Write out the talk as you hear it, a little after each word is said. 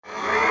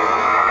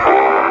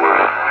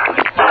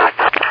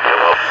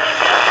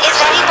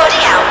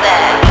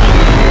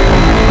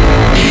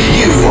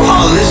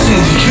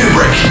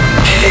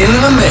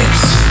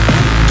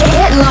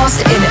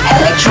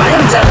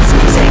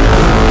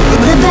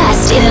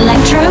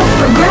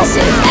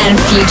and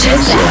future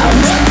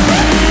sounds.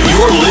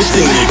 You're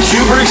listening to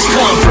Cuebrick's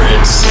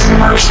Conference.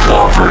 Cuebrick's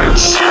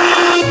Conference.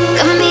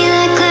 Gonna be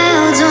like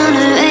clouds on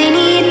a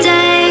rainy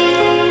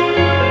day.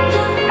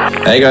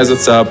 Hey guys,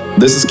 what's up?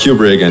 This is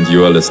Cuebrick and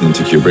you are listening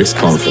to Cuebrick's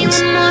Conference.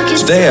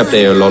 Today I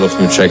play a lot of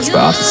new tracks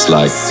by artists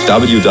like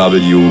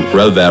WW,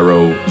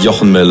 Relvero,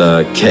 Jochen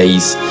Miller,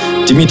 Case,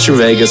 Dimitri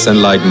Vegas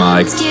and Like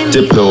Mike,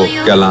 Diplo,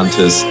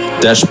 Galantis,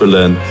 Dash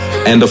Berlin,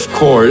 and of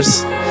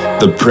course,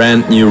 the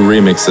brand new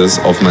remixes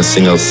of my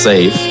single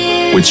Safe,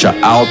 which are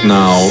out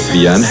now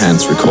via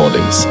Enhanced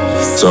Recordings.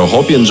 So I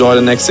hope you enjoy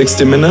the next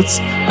 60 minutes.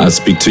 I'll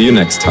speak to you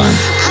next time.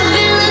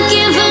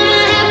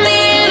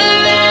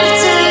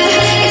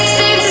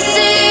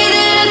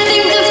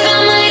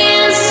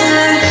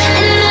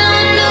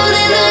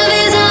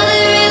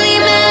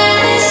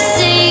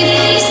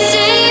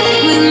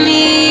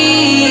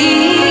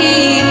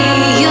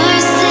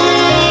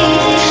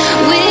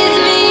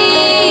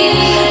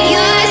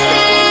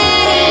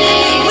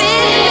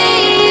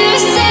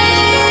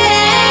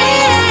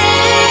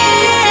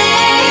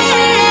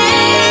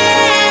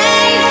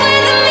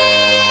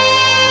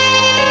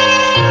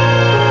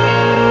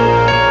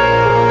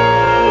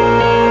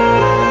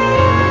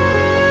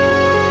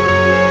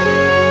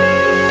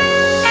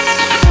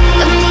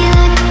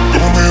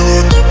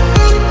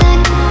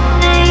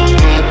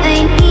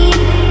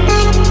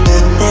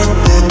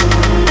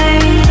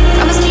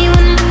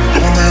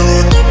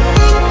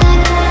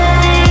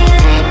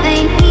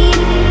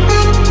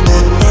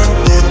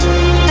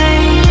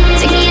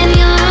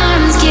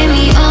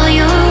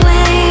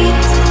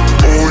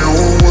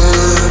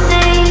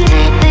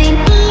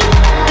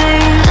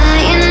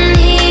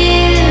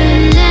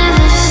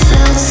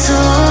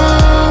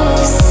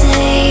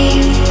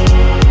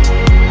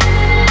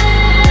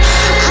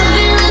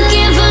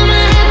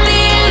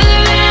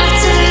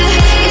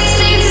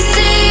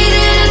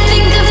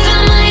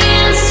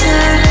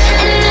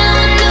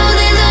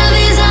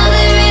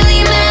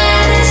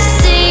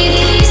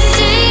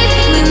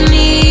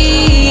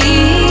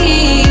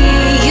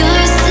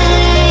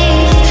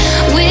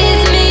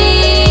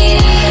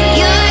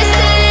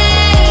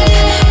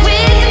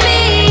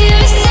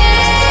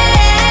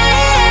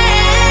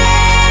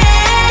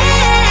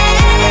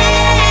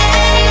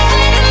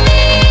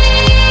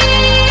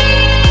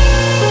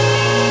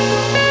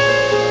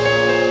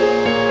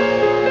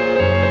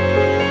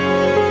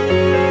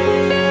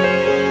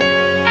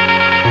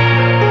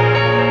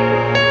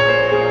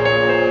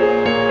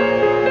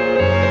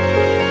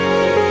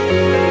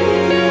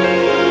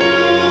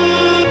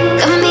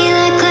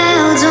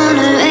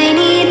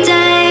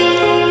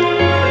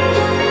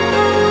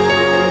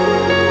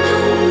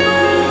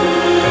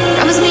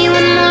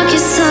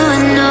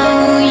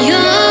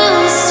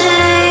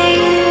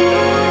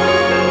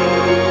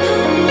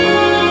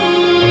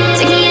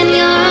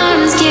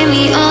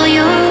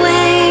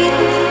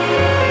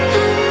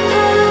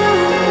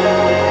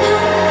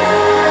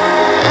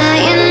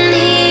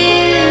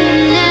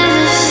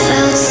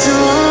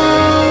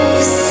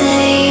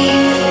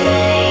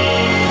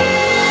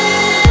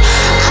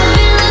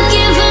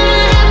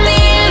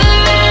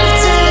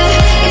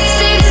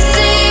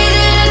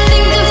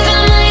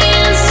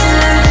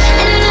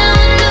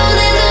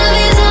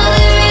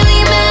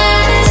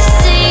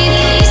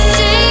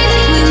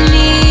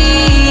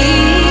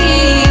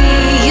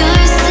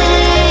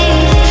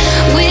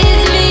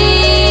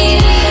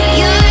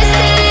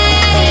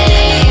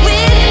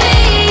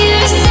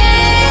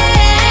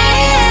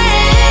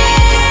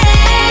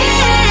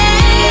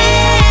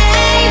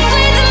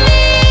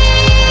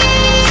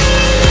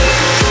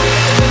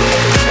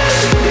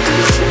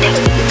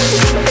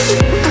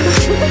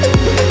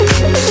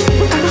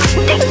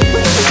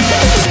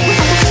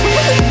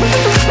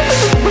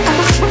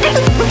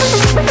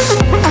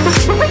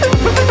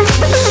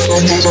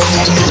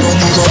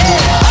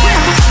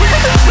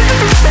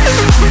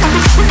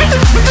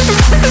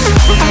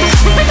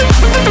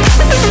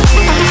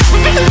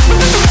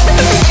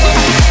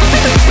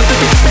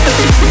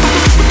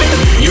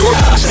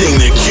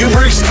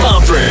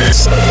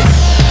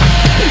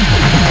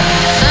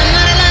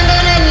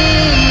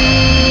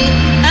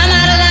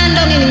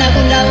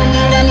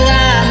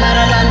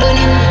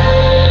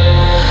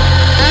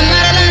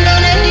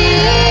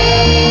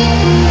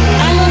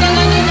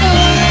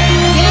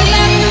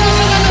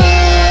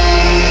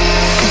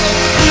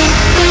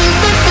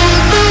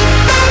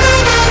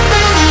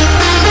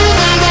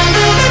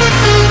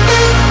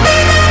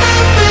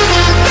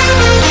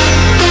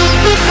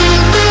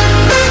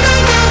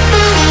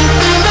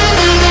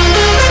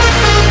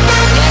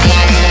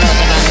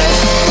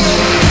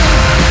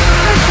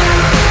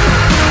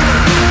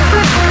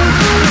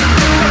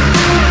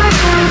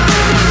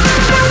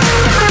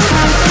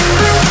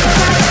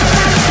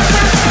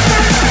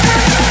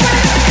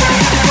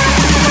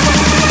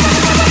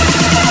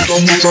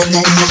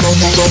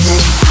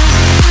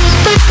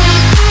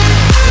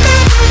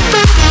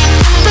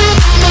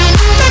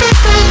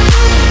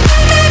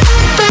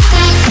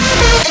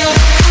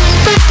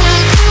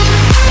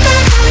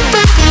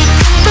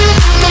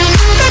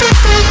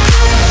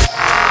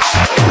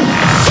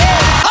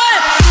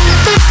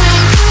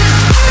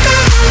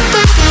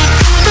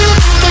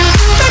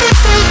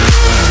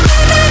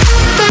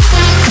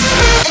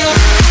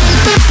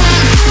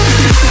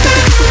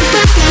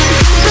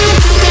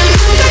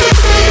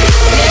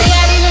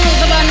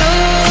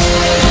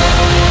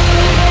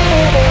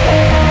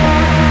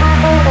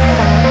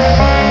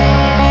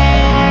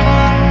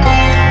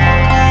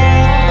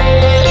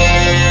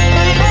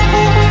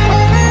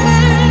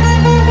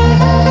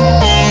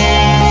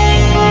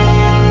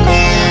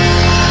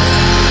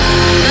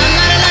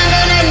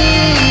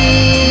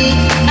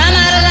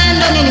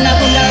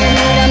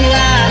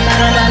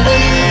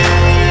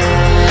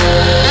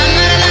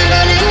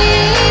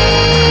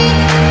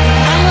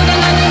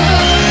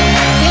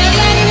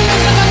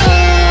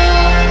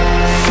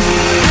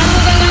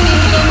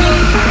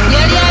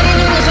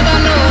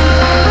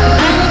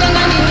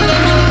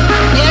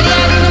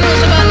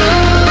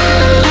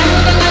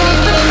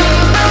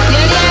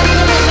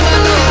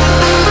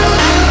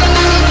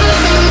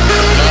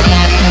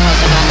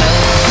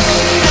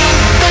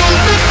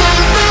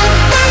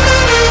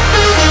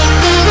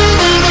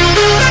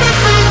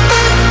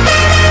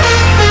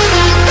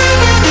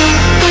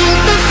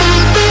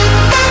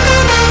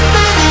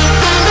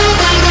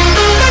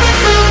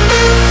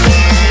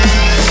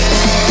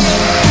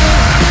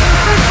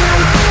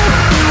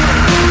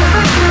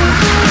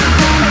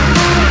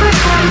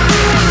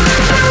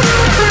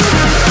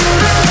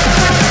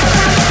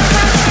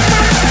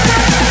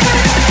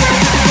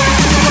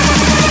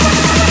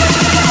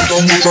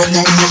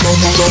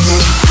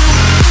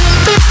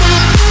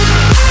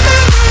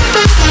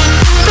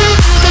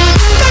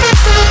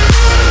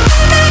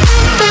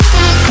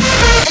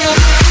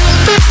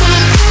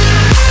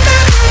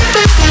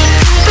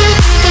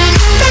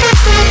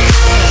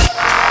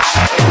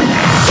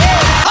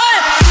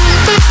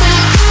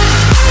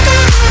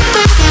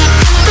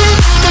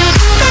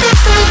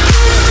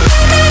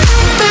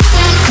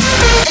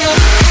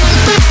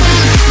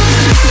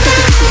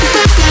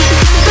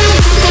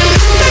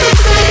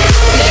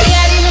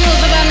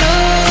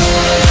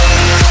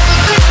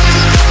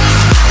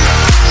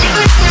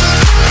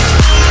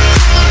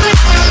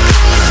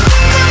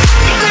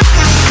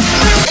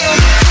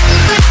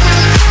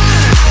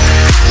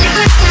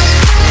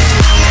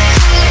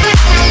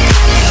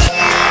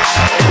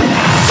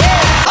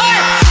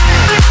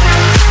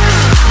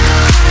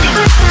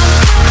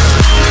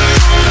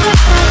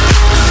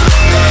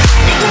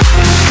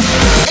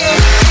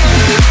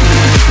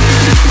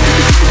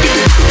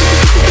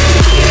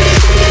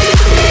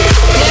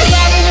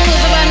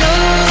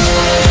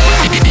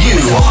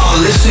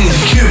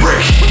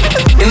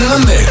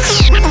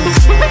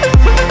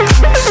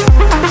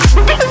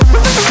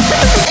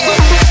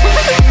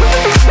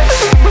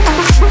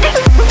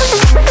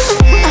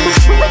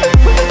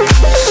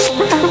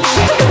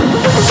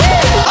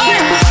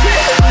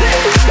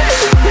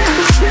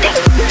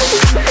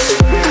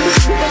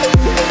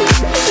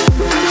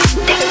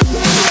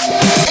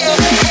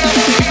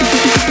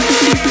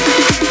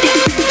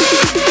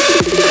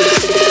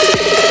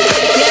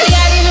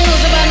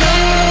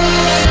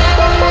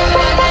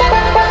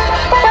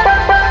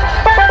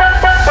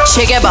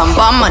 Shake your bum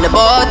bum on the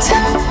boat.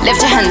 Lift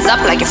your hands up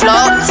like you're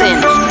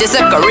floating. This a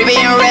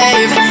Caribbean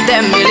rave.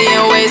 There are a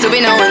million ways to be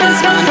knowing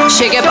this one.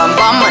 Shake your bum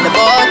bum on the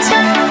boat.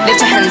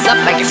 Lift your hands up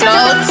like you're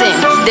floating.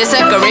 This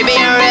a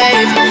Caribbean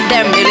rave.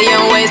 There are a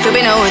million ways to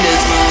be knowing this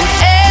one.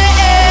 Hey,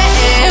 hey,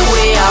 hey,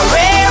 we are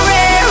rave,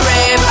 rave,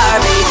 rave,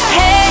 RB.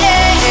 Hey,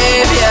 hey,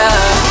 hey, yeah.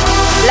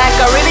 Like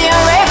Caribbean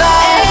raver.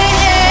 Hey,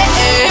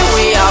 hey, hey,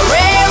 we are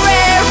rave,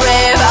 rave,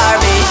 rave,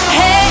 RB.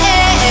 Hey,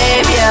 hey,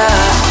 hey, yeah.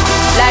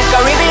 Like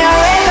Caribbean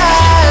raver.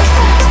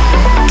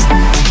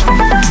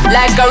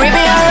 Like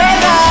Caribbean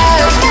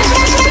rivers.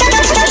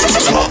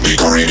 Sloppy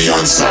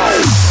Caribbean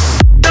sound.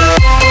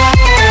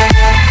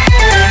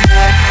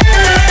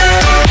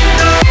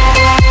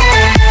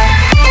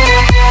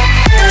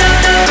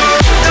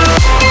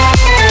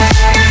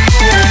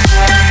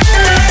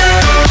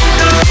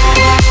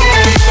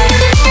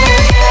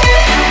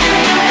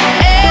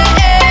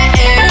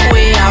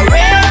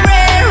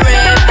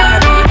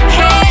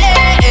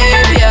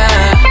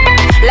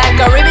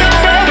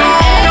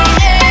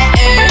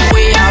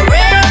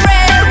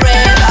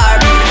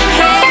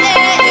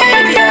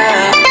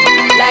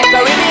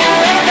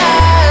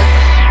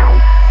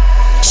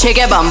 Shake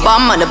your bum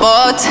bum on the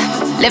boat.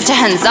 Lift your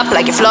hands up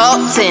like you're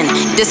floating.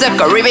 This a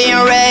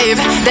Caribbean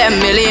rave. There are a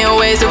million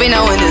ways to be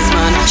knowing this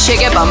man. Shake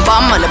your bum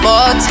bum on the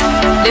boat.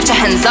 Lift your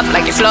hands up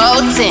like you're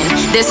floating.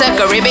 This a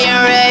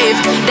Caribbean rave.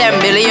 There are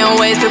a million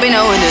ways to be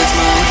knowing this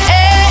man.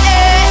 Hey,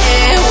 hey,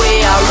 hey,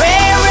 we are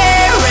rave,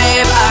 rave,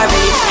 rave, RB.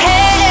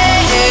 Hey, hey,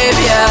 hey,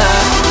 yeah.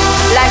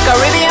 Like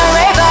Caribbean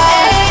raver.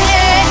 Hey,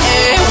 hey,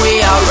 hey,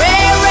 we are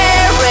rave,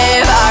 rave,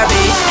 rave, RB.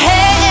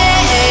 Hey,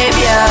 hey, hey,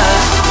 yeah.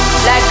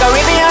 Like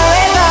Caribbean raver.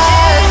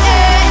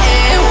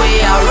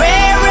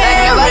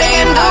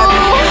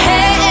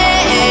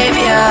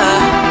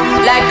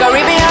 Like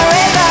Caribbean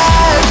rivers.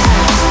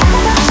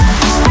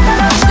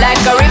 Like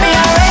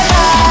Caribbean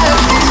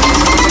rivers.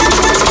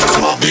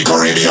 Sloppy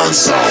Caribbean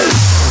sound.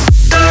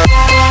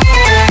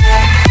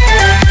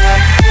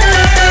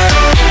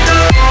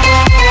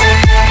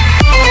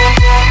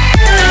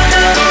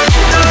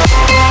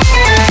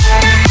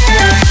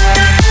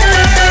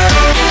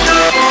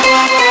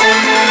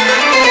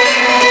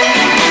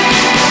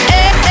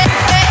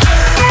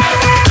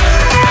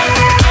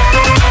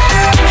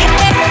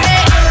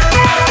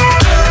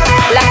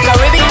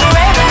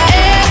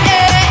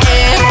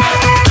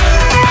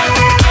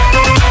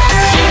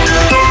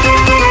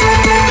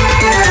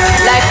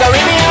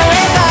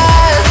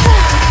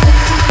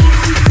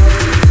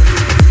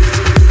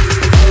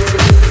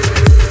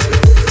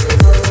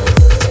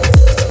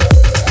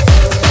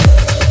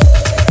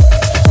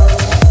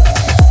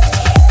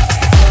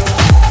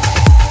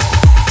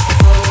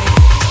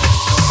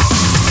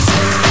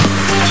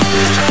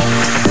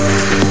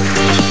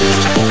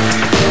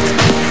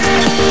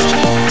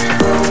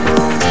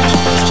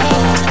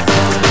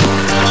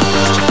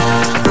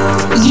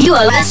 You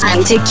are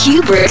listening to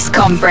Cuebrick's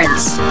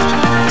Conference.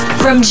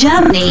 From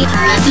Germany,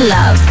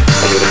 love.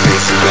 I hear the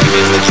bass and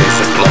banging, the chase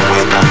is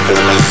flowing. I'm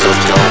feeling so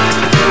dope.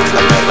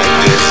 I'm not like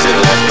this in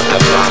life, but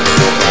that's why I'm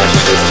so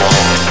passionate.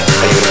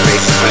 I hear the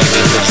bass and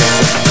banging, the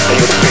chase. I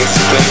hear the bass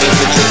and banging,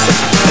 the chase.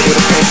 I hear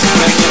the bass and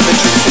banging, the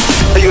chase.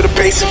 I hear the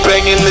bass and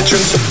banging, the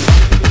chase.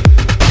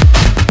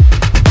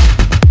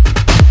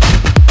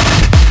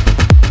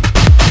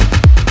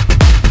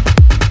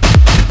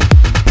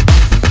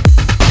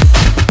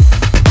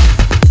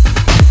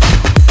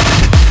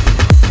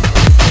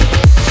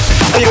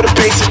 I hear the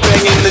bass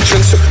banging the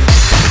drinks.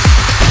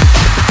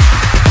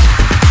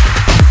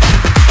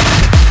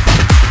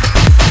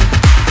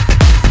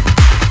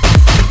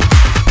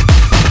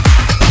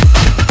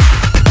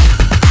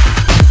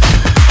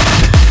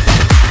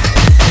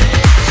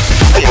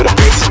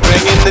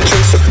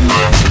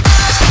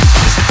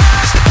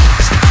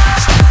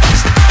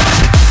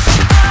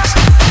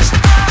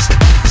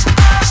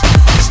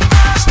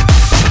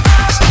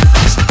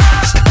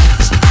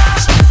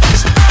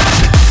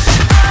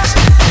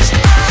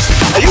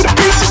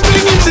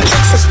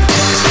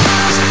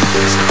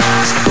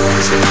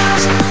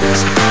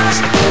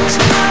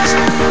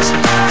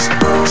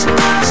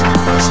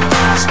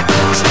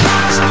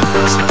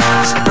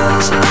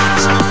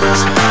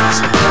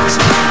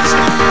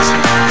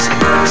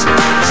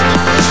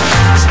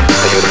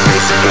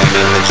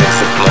 banging, the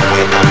drinks are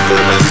flowing, I'm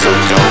feeling so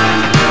dope.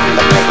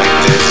 A night like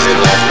this, it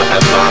lasts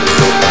forever, I'm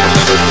so bad,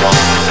 let it roll.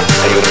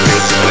 I hear the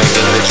bass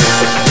banging, the drinks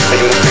are, I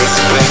hear the bass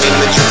banging,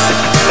 the drinks are,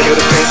 I hear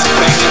the bass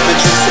banging, the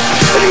drinks are,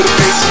 I hear the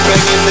bass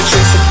banging, the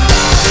drinks are.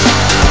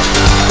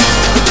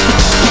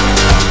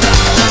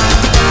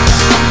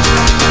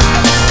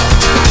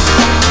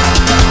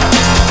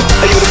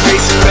 I hear the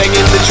bass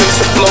banging, the drinks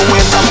are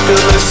flowing, I'm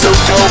feeling so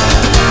dope.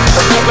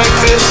 A night like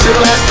this, it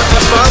lasts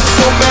forever, I'm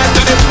so mad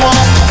that it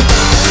won't.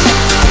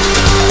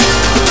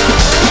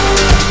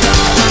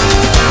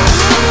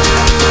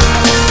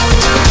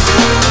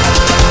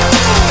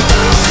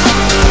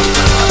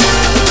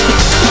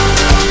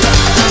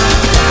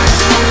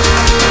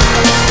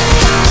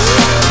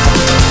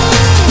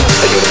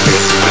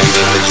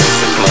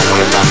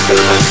 I'm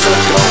feeling so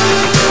dope.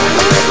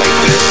 A night like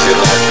this, it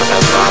lasts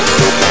forever, I'm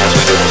so mad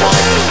that it won't.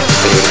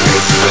 I hear the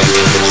bass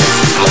banging, the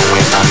drinks are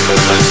flowing, I'm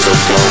feeling so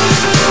dope.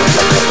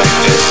 A night like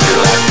this, it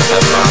lasts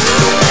forever, I'm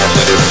so mad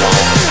that it won't.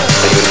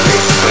 I hear the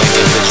bass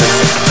banging, the drinks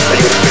are, I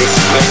hear the bass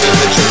banging,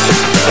 the drinks are,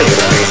 I hear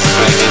the bass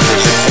banging, the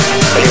drinks are,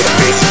 I hear the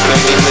bass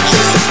banging, the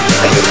drinks are,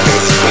 I hear the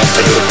bass bang,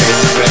 I hear the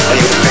bass bang, I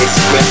hear the bass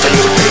bang, I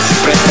hear the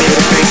bass bang, I hear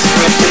the bass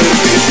bang, I hear the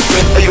bass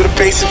bang, I hear the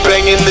bass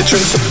banging, the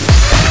drinks are.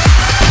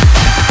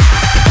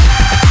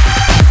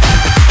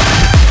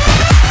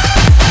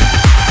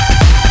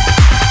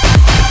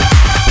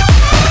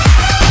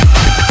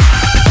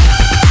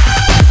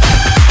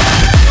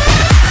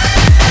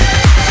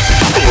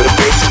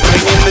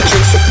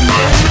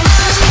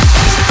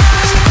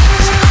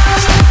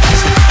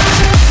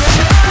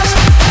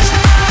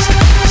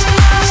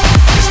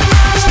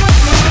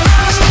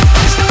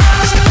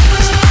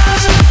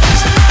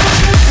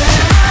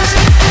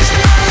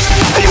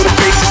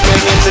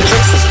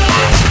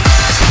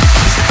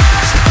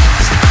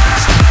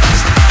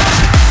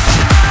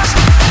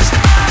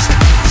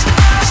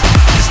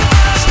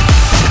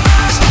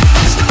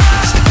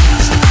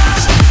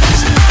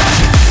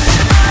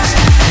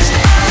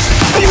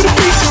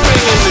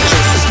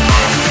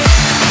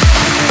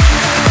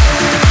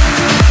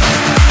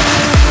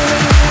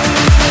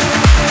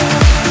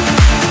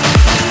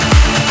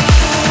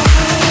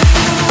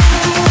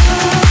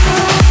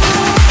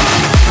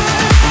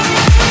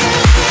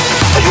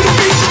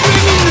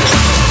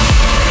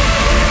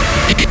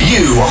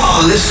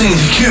 Listening to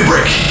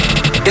Cuebrick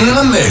in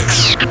the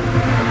mix.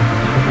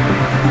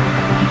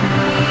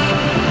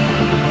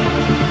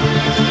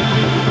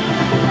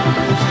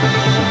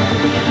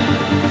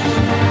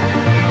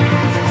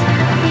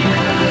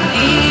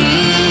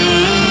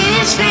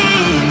 It's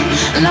been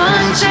a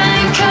long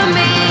time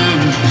coming,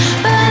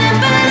 but I'm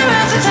better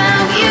off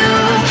without you.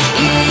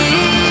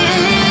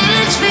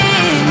 It's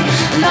been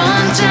a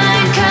long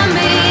time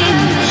coming,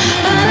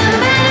 but I'm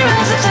better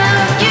off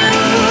without you.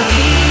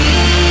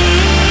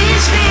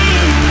 It's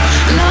been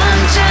a long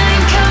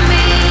time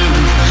coming,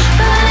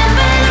 but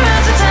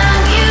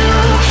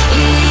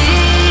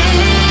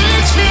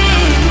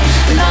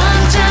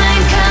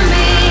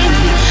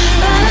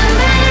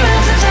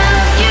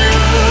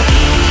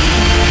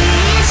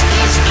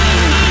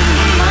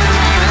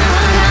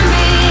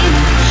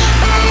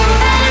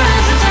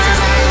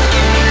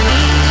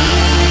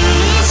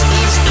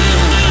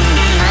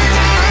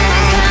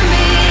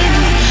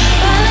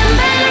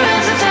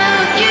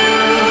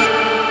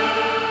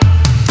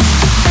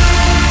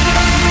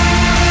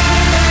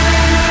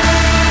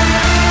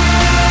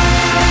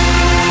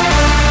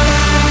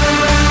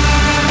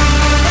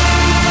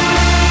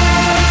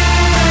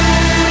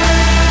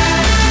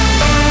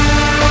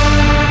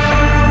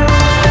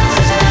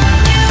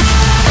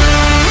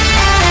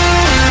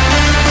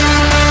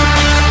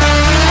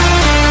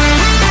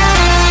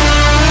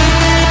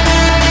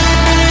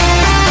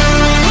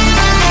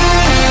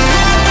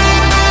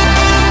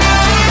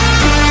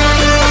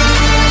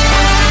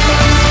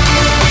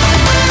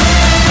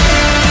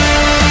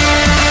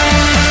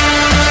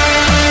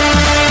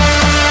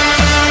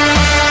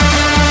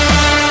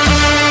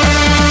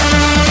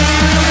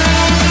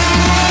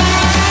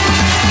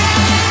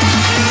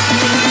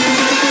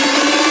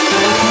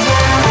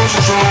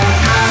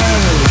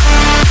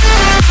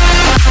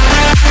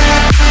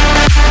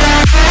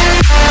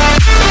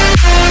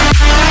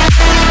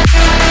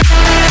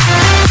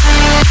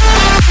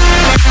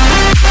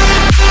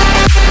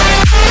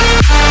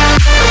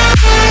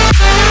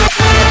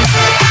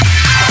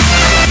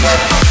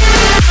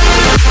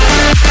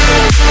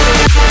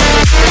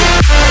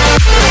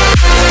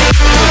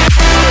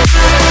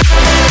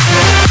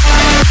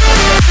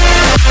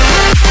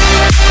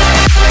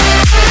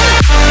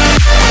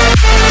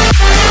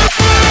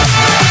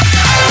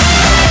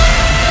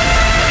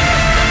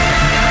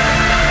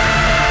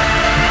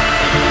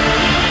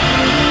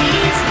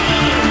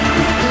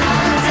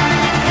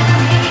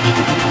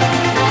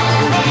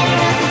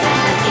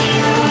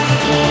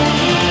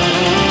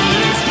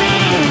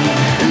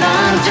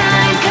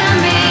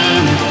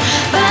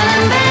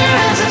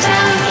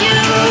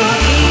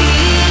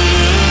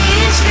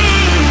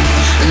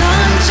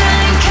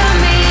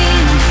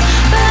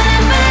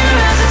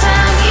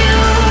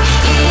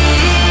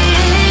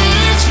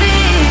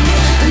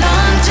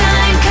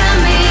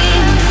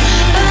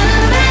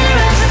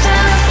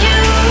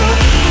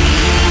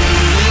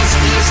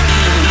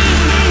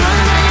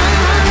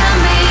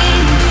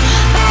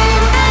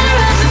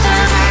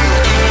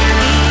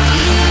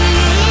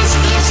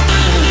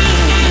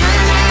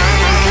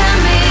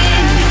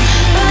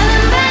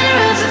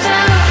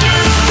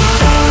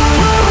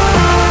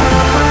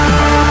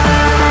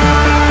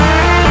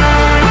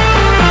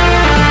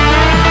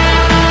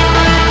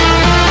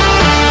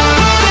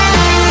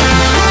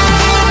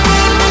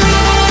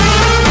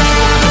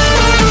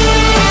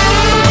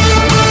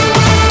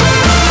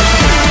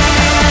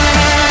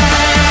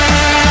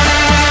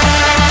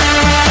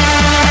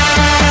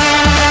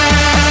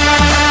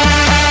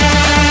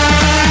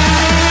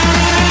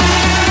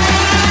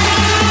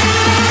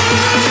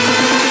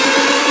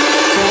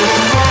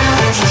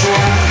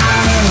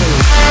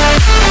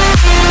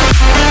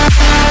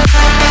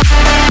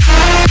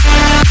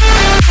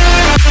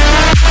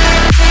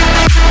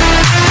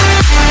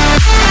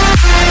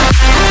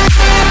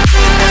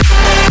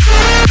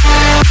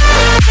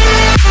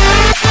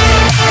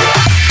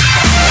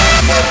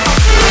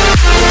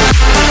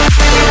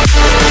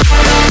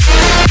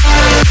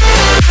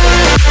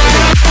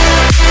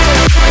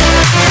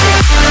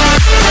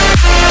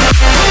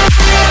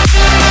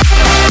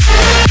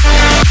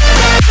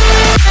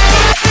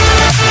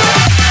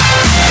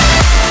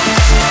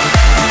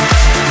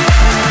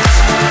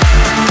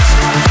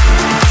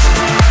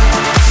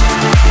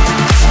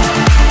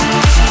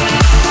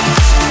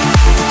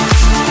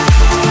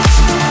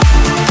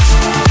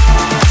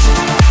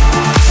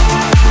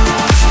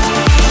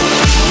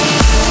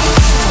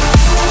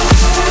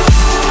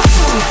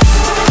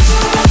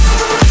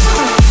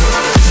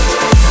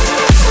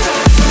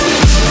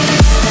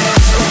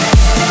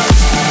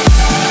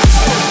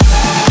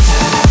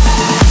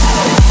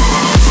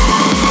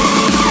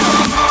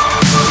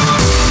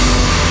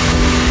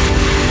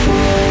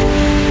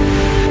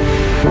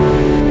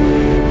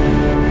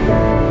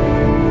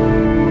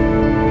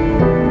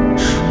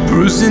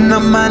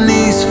up my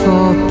knees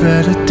for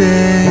better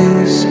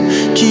days,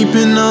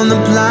 keeping on the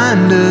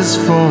blinders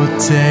for a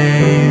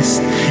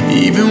taste.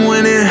 Even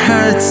when it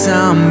hurts,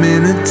 I'm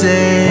in a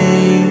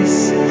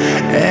daze.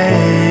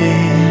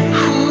 Hey.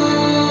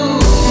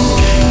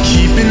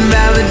 Keeping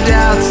valid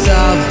doubts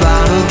all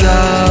bottled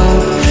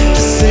up,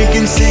 just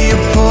sinking to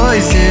your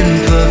poison,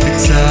 perfect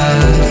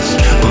touch.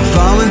 A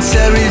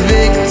voluntary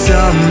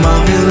victim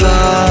of your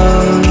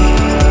love.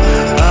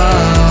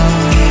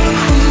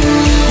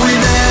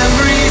 With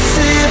every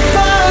sip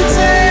I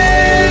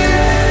take,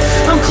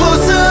 I'm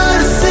closer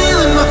to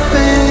sealing my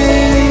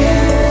fate.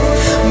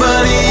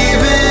 But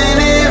even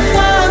if I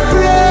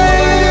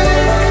break,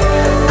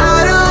 I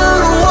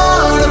don't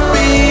wanna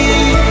be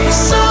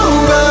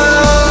sober.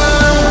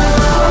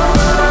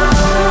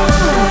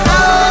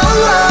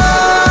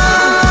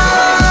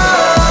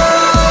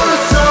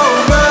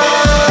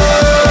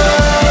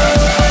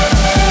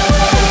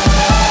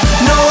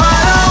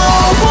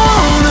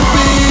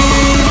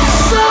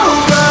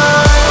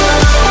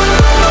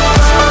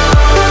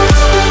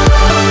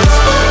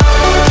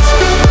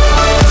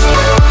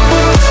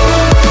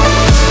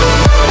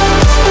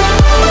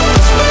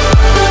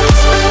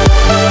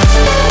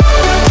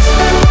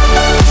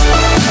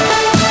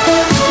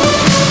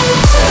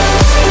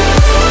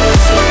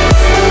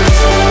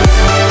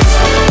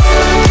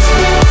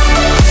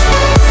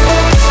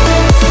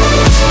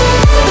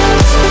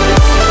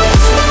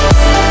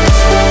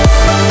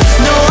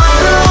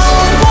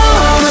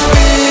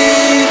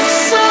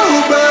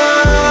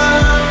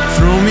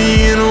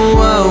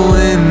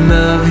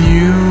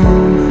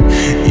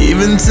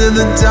 To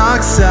the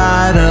dark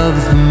side of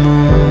the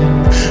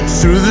moon,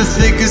 through the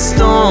thickest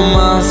storm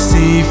I'll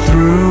see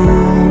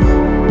through.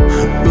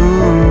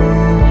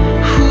 Ooh.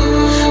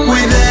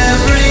 With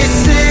every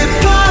sip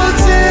I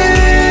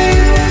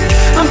take,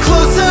 I'm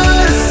closer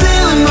to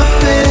sealing my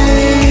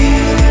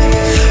fate.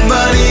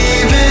 But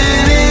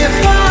even if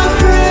I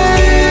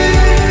break,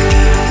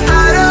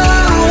 I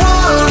don't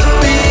wanna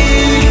be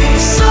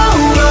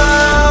sober.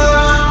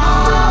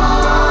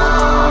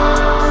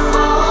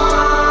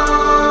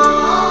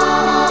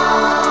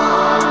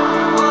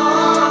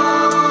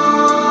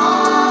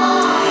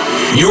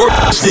 You're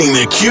hosting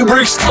the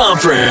Cuebrick's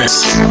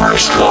Conference.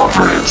 Cuebrick's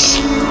Conference.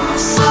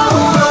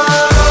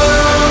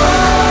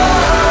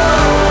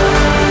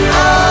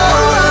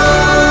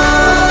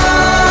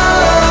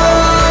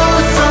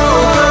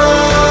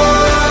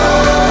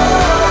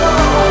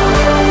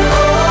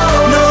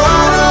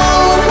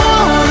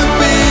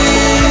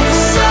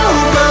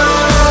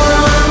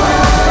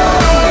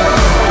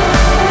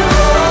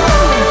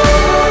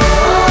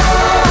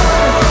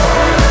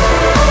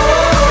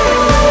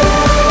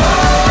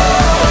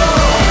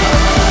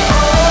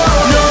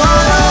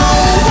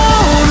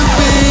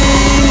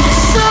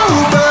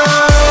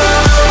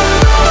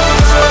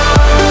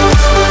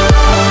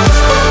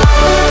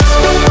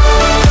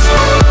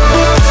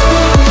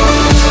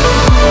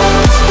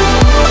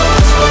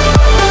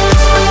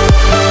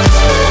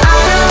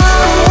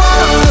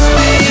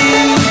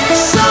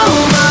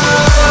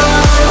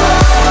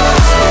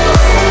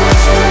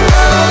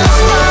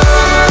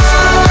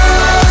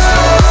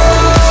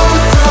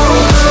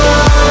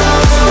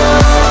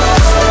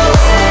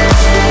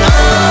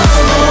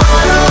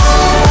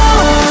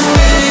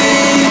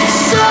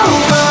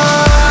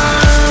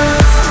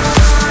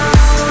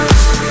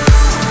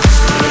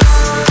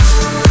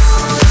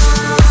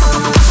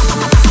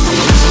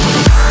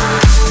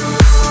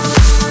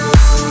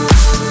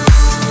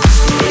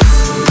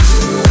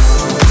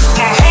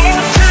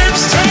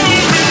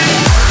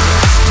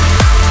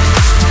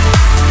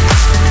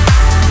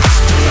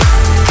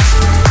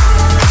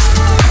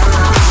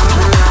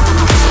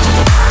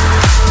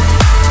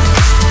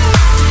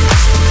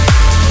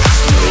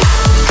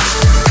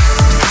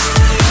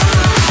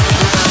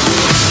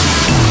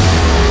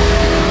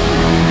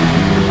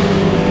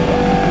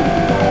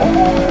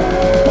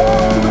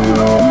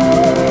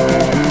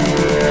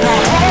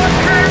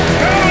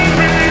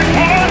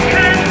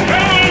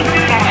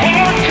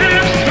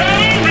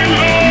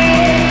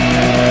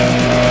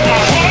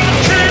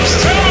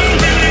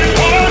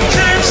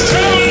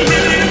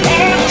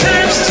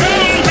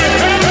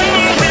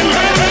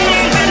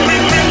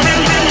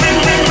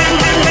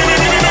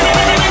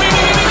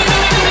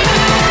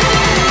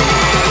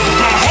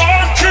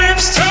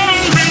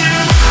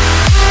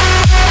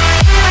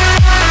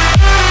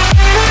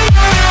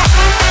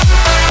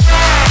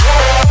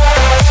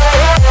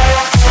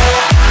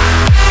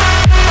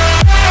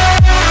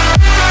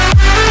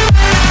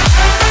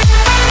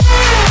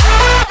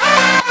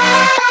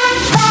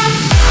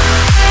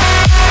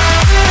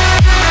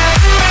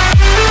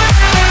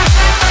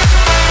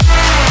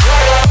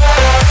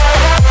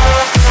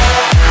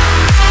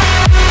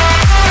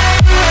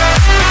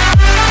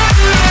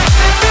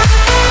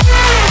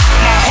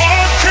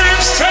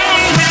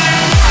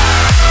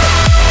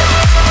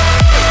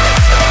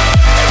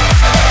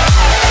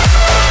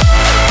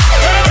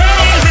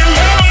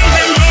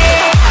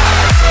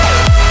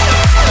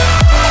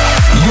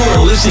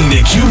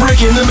 listening to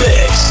Cuebrick in the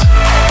Mix.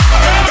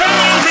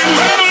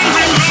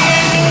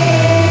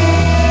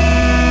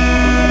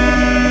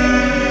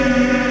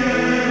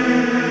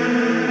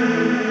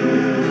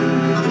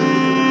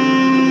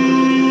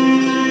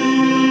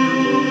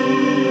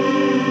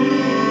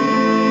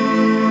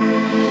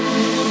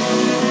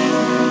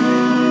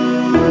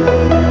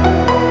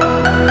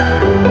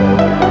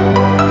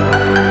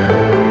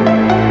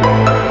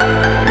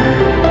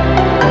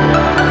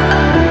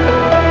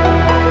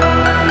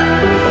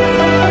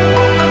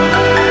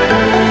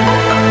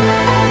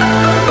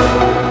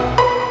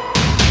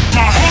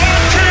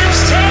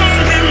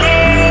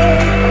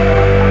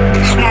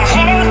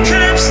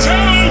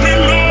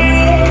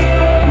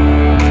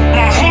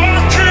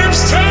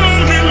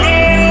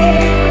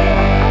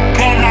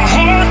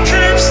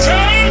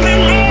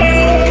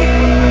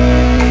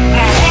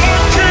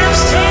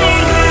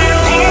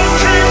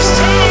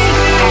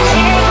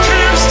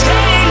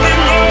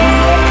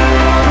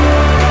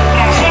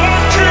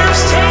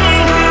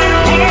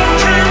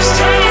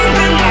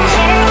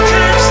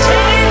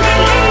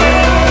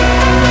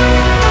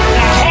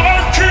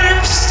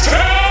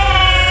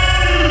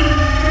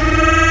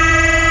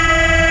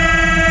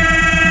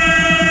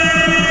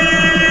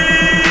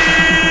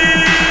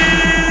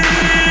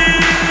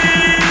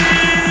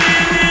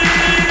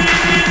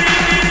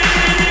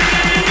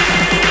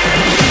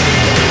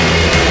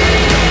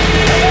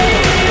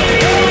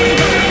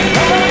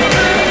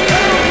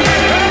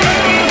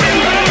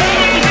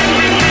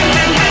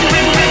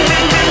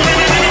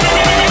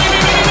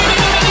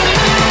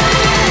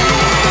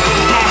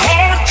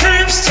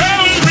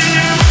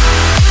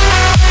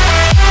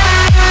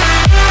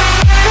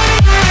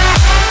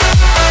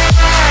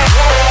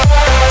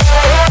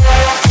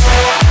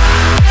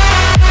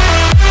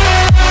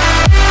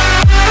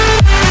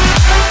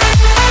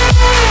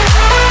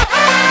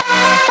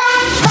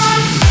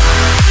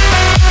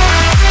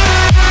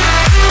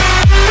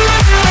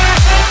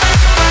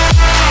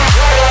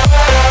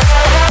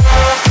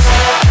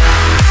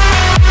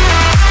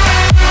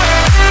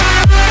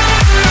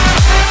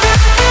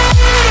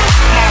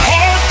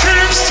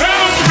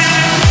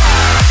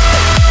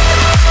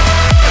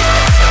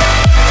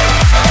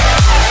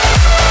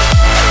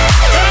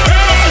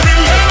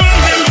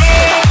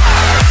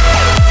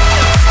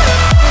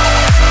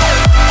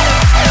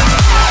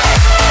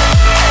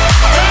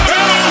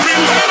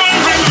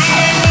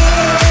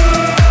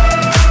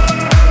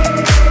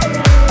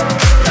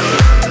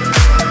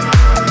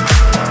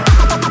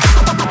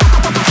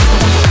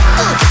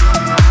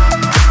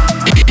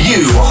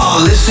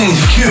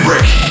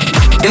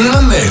 Cuebrick in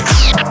the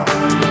mix.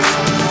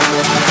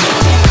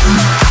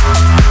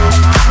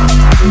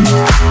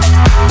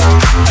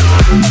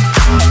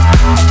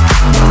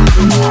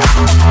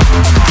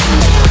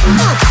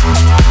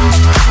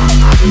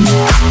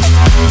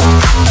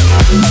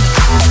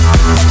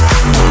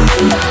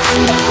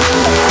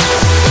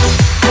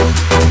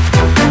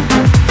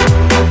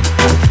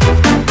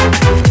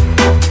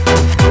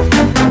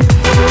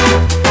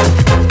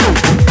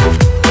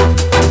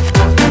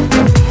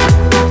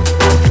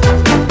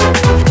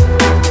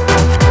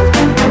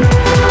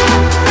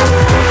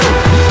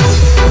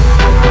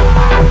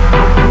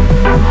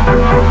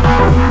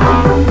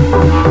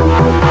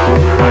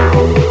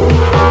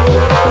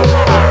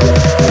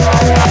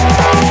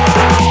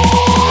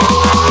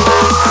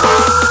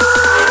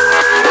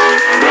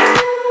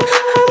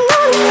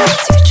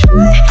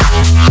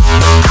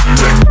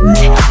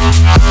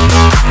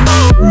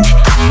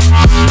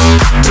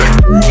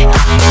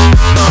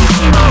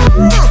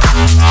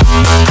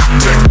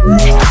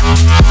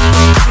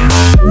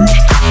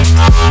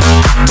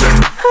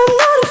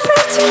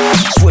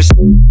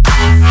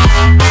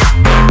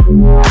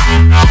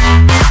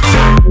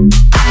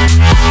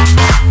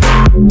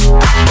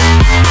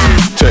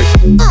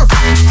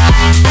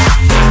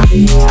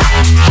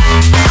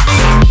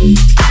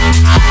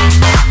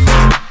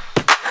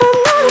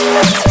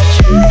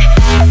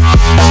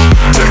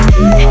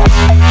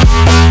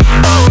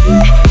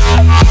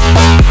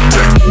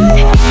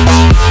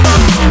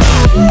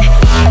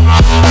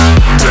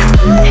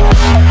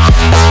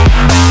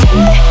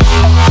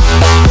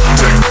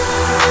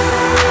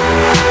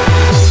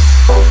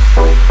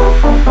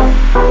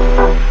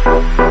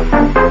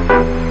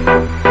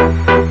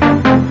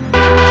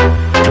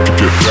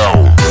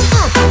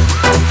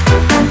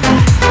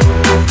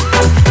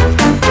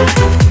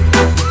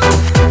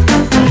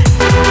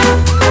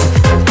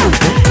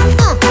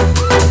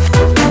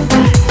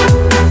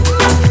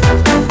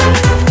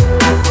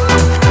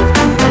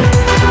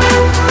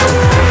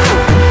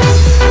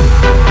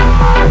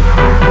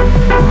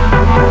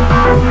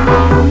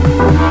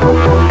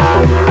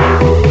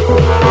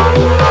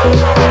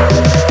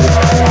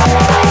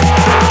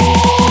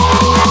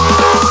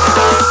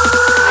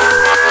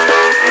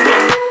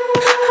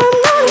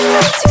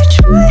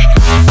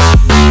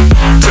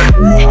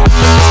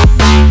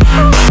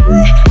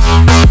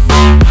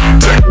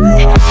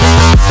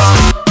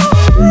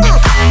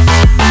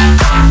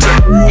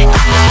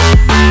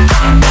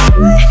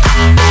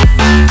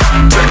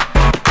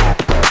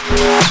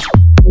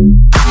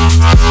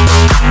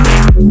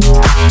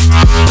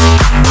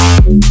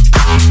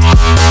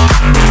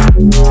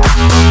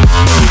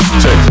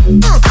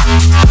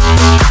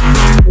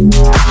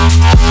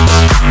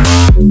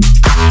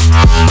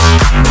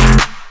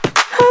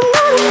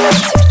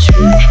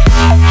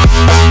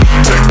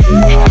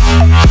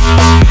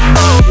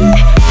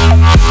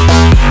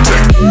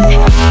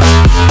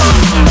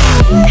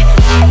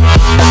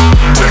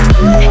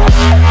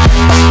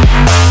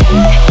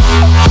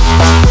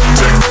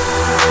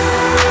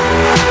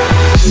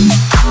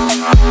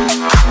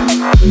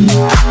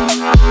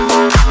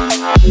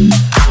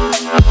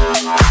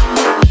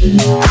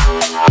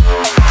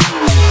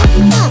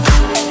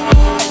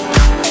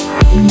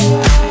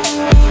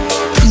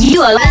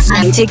 You are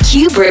listening to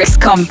Cuebrick's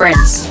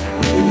Conference.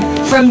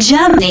 From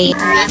Germany,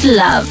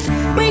 love.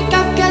 Wake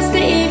up cause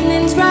the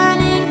evening's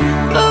running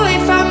away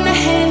from the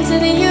hands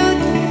of the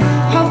youth.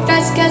 Hope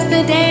fast cause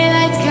the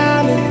daylight's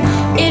coming.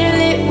 It'll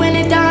lit when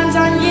it dawns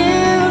on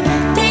you.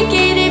 Take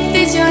it if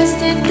it's yours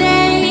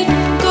today.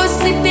 Go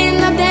sleep in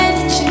the bed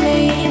that you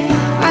made.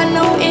 I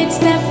know it's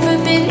never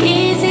been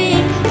easy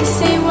to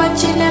say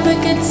what you never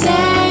could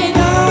say.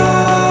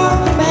 No,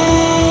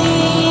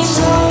 way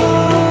so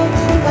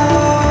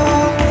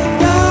long.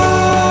 No,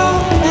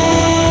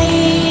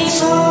 way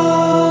so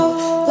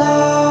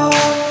long.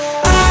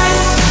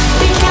 I've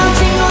been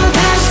counting all the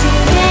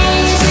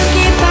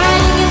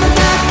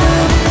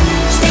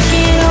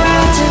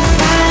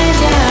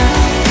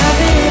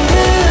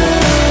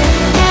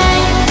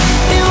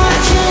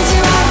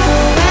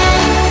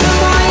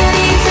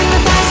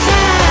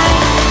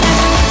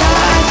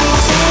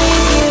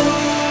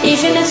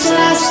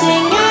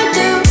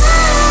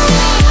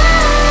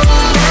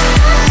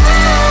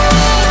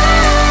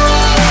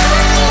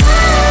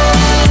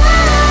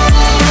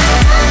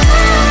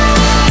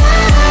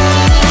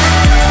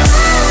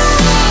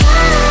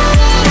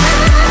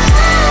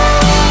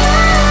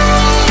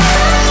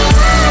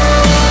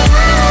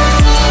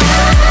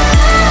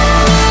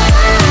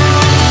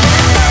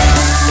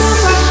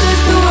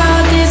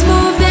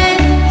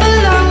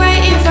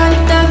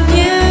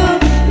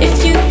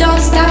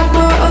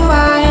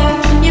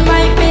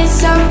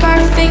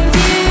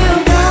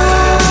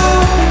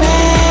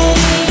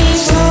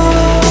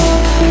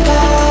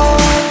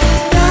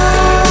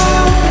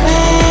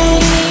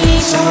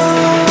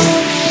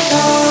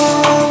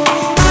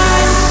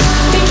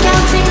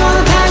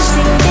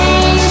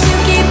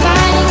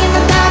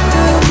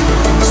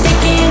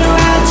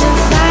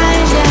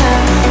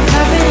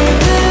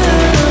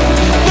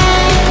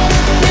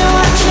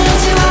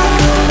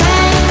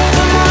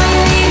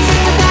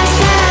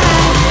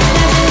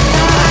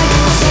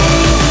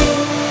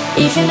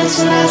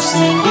last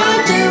thing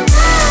I do.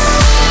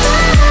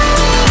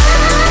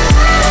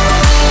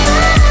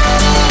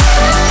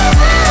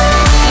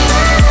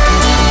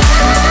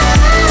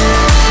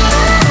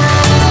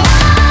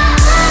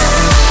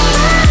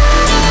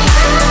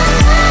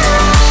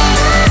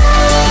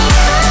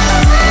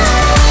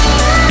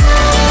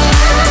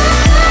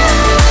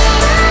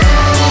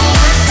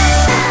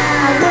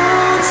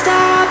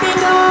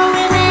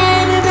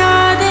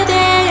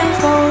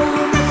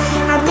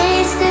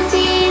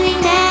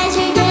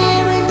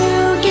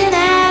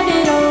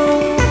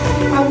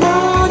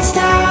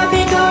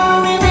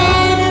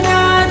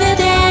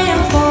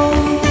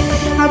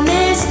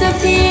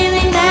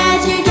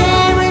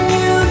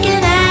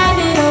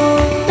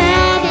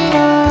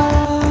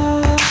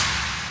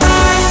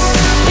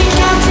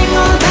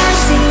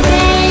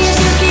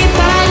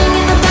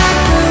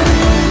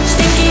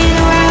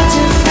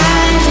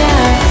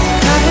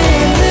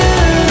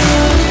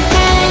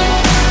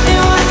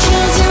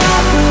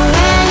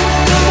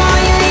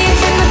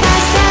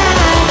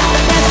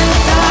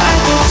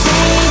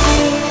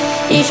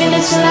 Even if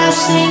it's the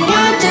last thing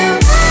I do.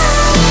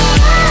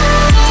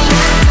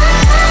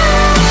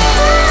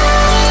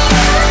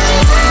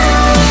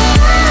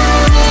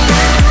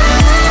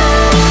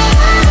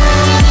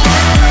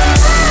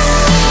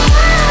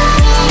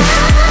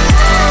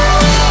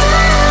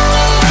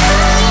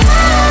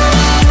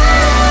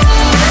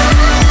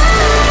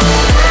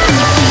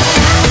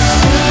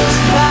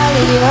 By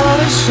the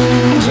ocean,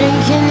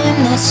 drinking in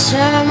that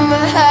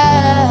summer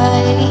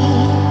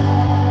high.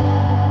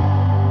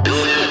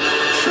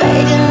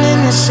 Fading in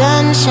the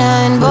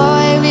sunshine,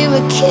 boy, we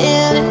were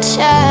killing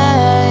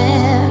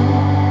time.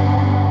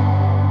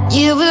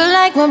 You were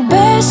like my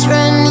best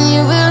friend,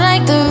 you were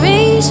like the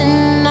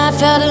reason I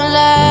felt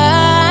alive.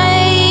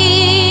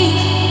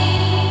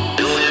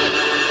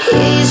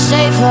 Please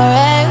stay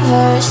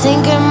forever,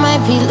 think I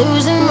might be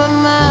losing my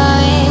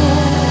mind.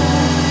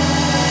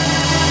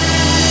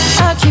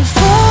 I keep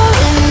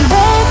falling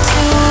back to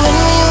when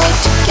we were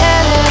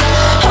together.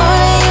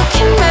 Only you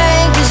can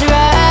make this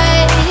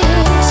right.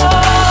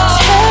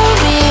 Tell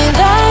me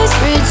lies,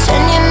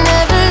 pretend you're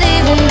never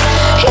leaving.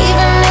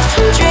 Even if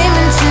I'm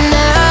dreaming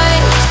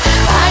tonight,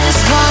 I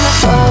just wanna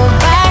go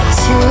back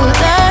to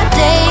the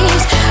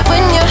days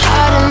when your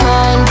heart and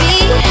mine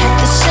beat at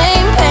the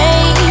same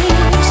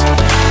pace.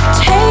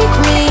 Take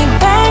me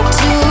back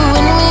to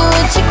when we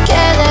were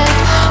together.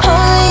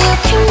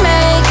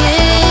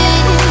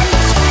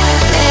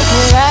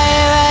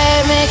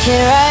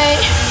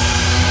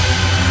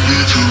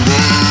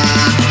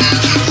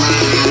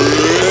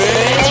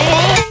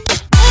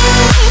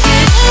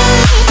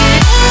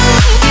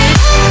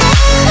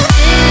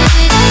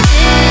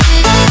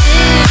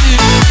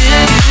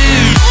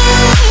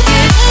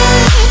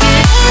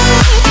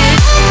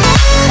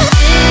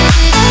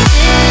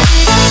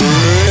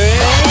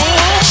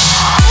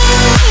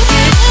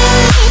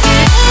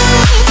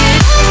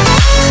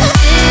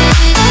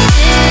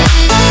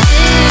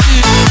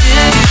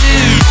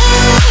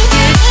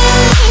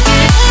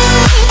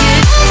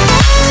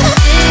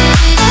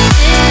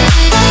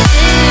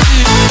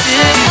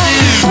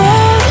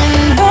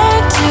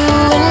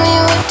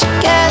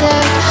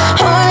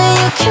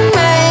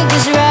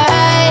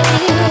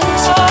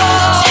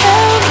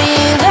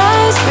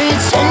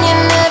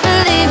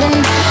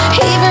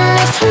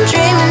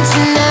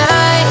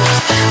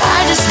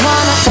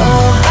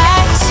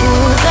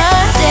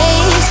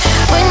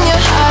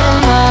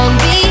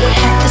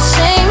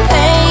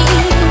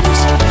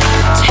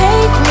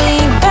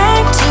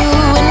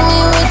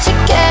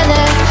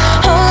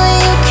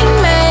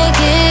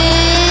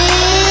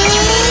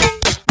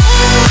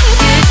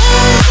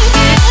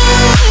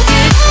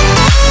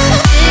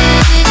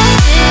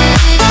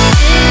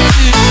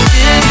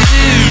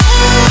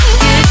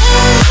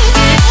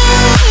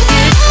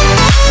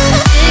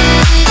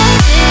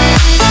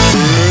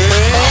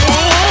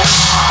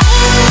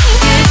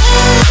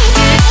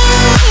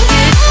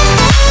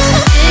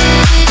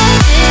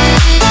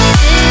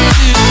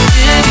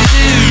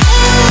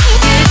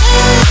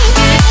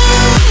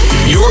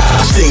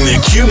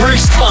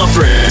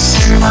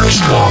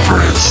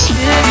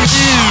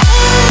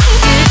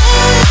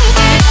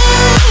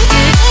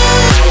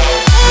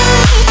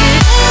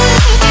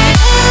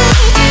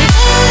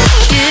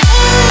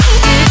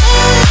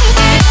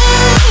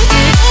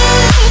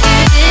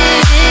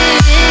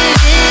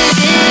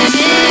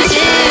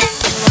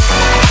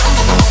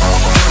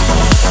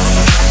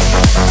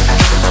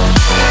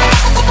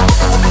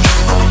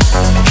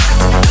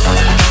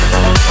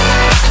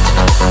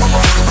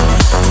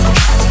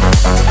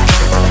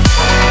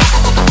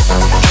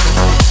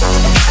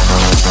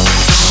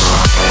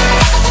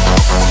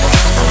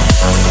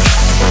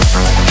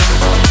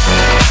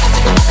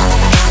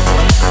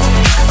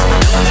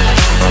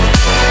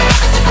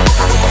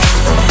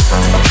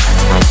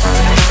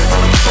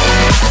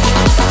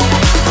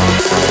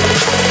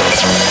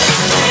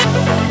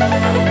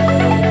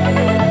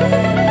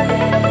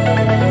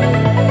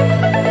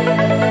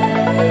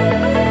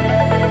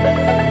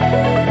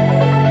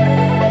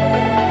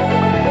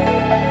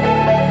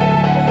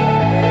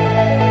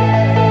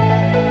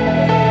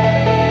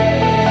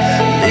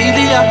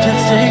 Lately I've been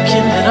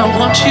thinking that I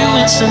want you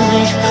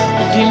instantly.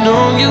 Only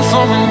known you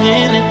for a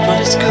minute,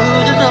 but it's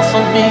good enough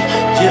for me.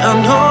 Yeah, I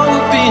know it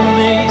would be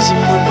amazing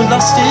when we're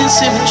lost in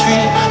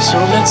symmetry. So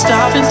let's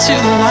dive into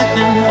the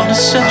lightning, wanna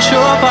set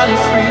your body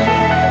free.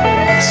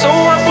 So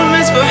what we're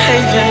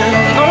misbehaving,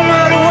 no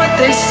matter what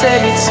they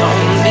say, it's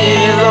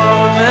only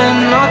love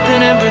and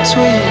nothing in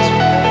between.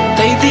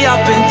 Lately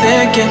I've been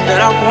thinking that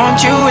I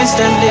want you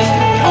instantly.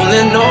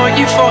 Only know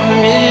you for a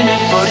minute,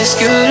 but it's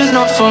good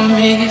enough for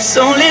me. It's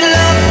only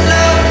love,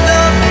 love,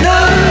 love,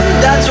 love.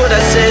 That's what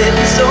I said.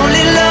 It's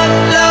only love,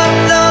 love,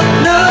 love,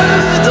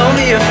 love. Don't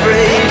be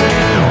afraid.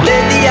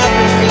 Lately I've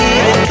been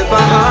feeling that my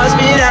heart's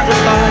been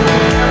amplified.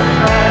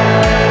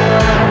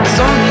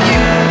 It's only you,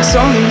 it's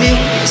only me,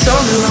 it's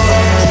only love.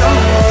 It's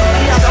only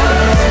love.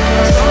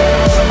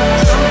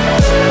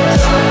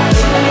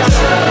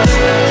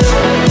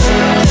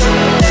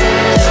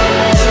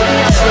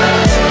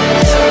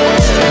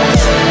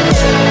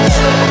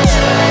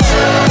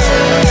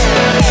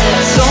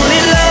 It's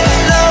only love,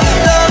 love,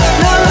 love,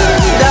 love.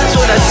 That's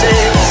what I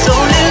said. It's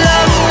only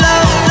love,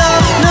 love,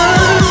 love,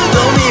 love.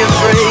 Don't be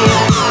afraid.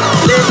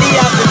 Lately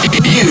I've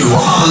been. You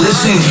are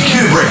listening to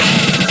Cuebrick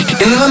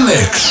in the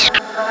mix.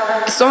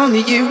 It's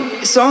only you,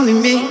 it's only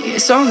me,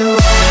 it's only love.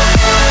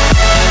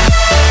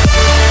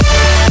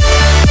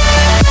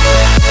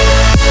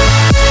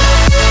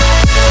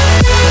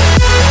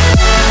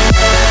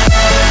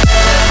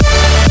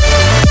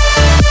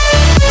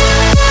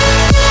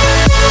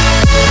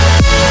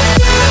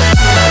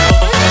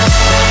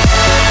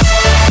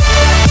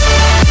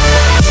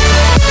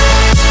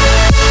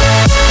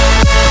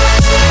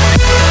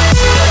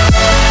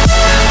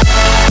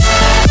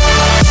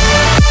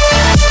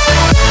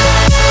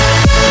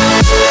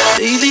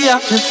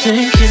 I've been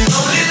thinking. It's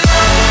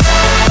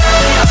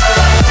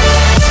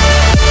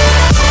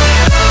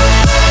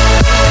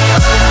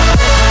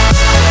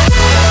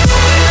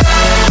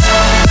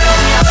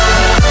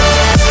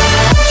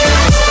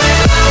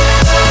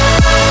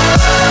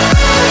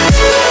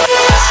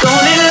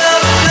only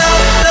love,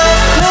 love,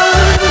 love,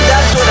 love.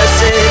 That's what I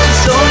said.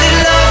 It's only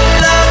love,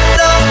 love,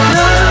 love,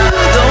 love.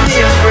 Don't be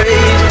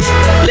afraid.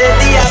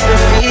 Lately I've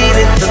been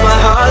feeling that my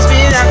heart's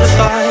been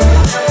amplified.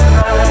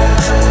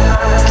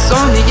 It's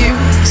only you,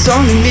 it's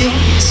only me,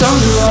 it's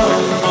only love.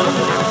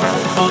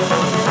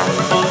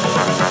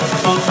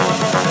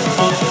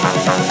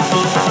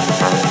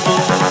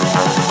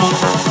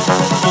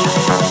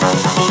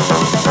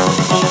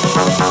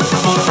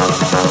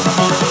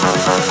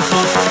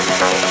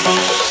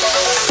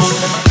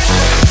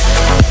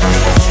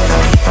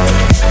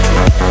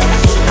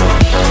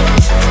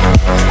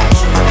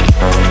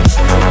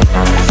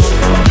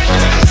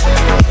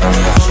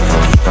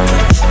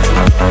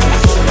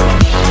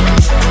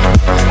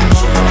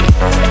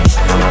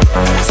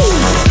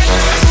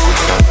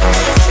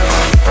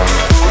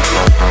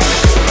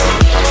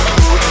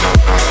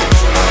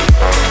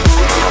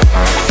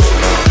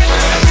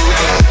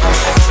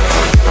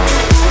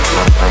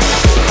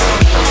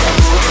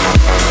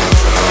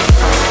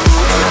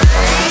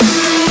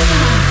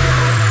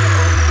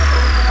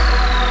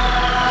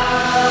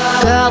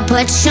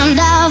 Put your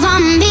love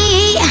on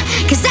me,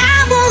 'cause I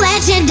won't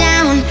let you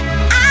down.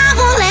 I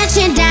won't let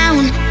you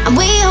down. And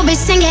we'll be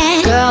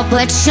singing. Girl,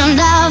 put your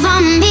love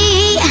on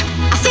me.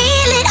 I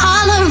feel it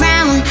all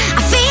around.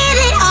 I feel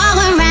it all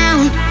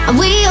around. And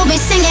we'll be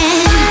singing.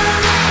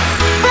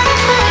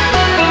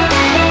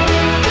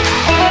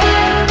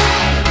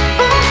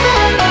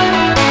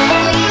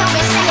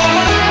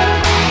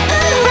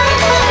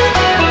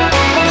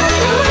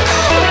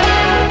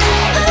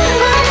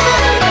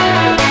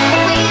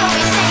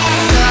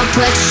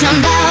 Put your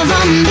love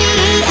on me,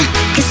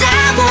 'cause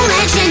I won't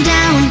let you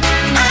down.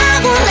 I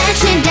won't let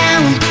you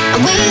down.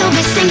 And we'll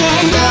be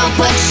singing. Girl,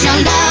 put your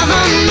love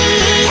on me.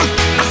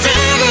 I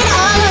feel it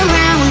all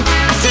around.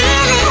 I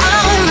feel it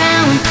all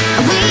around.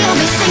 And we'll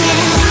be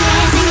singing.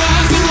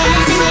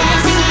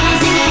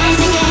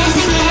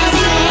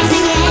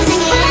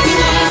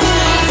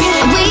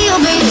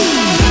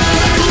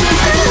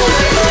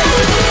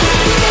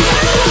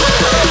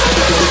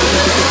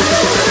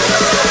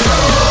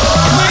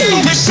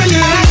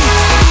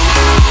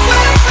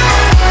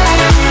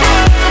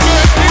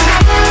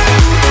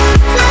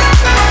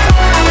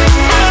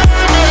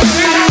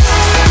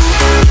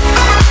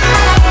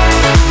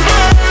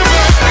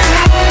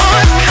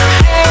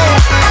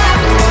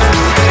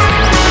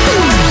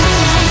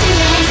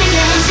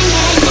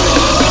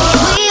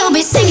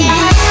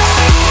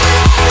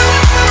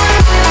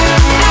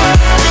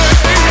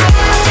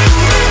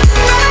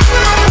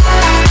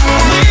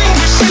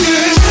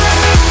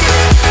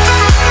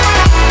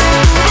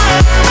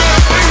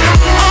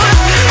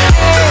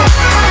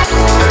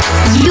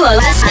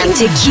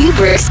 To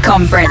Cuebrick's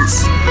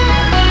conference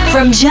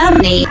from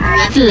Germany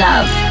with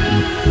love.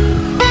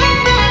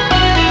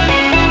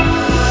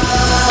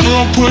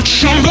 Put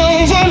your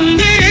love on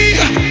me,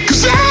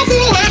 'cause I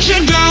won't let you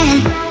down.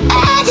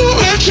 I won't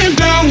let you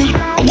down.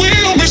 I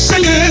will be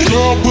singing.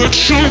 Girl, put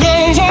your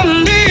love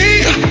on me.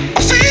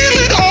 I feel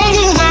it all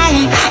around.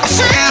 I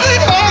feel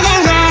it all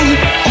around.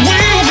 I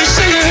will be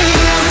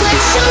singing.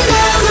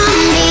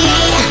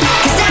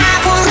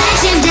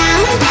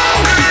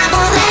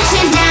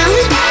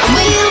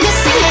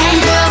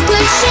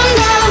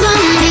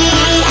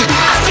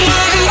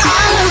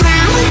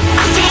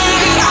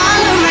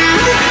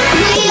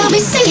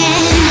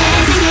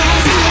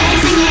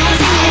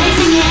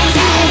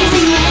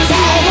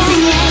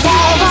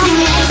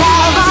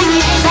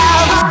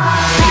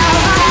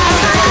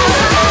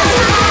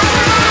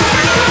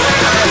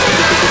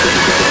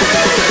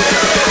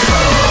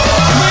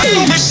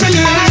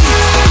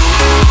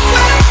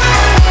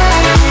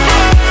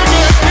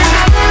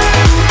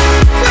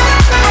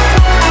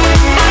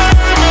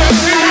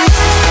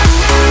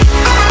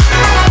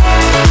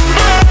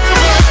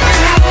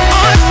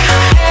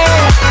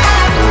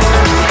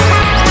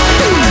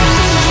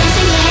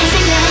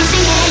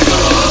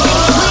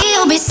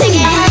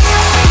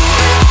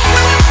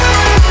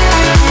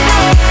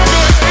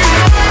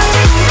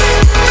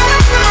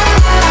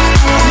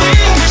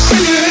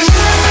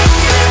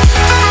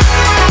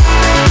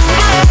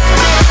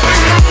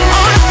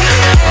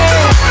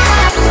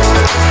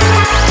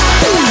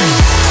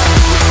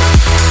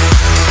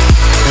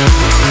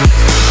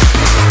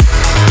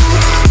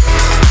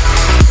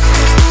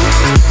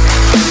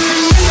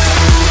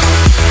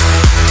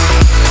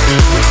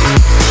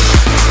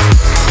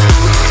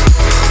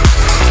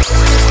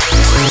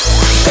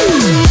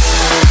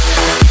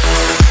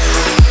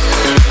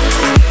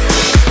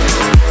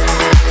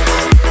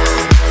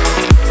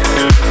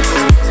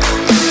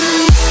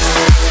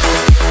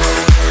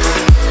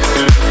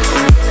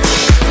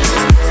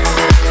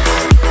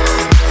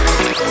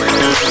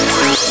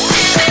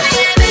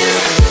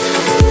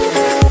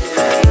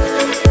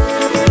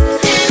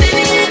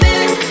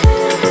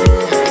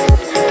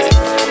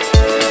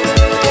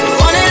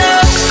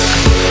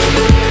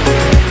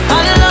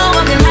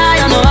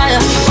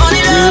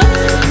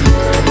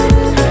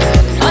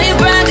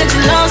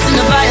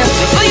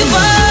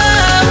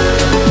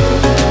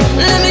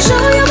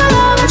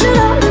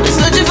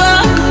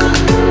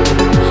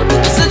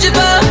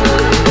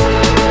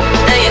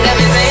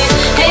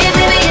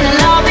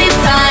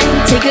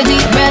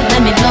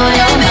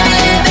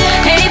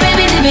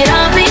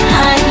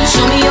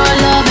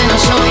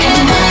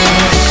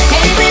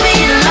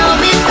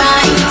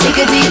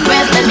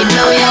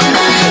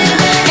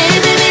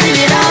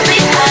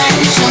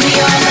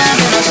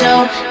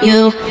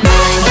 you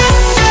mine.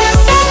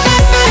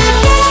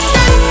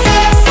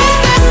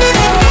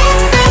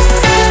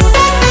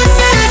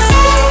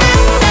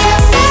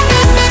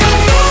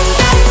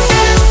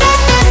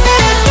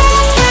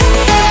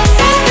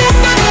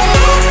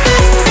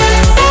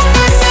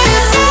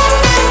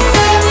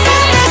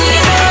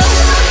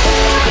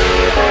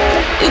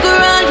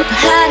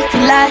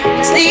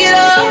 See it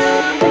all.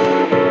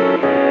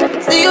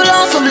 See you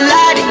lost from the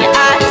light in your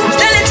eyes. I'm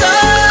standing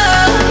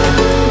tall.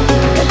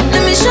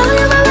 Let me show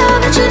you my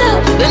love that you know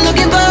you've been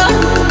looking for.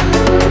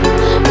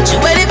 What you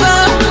waiting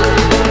for?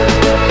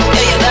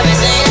 Yeah, you got me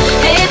saying,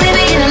 hey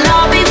baby, it'll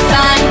all be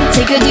fine.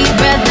 Take a deep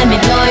breath, let me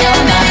blow your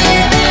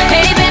mind.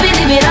 Hey baby,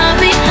 leave it all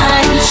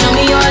behind. Show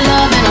me your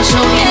love and I'll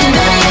show you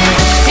mine.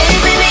 Hey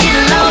baby,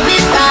 it'll all be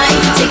fine.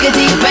 Take a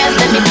deep breath,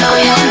 let me blow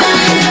your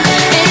mind.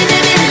 Hey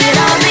baby, leave it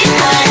all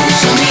behind.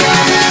 Show me your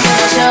love and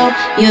I'll show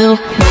you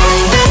mine.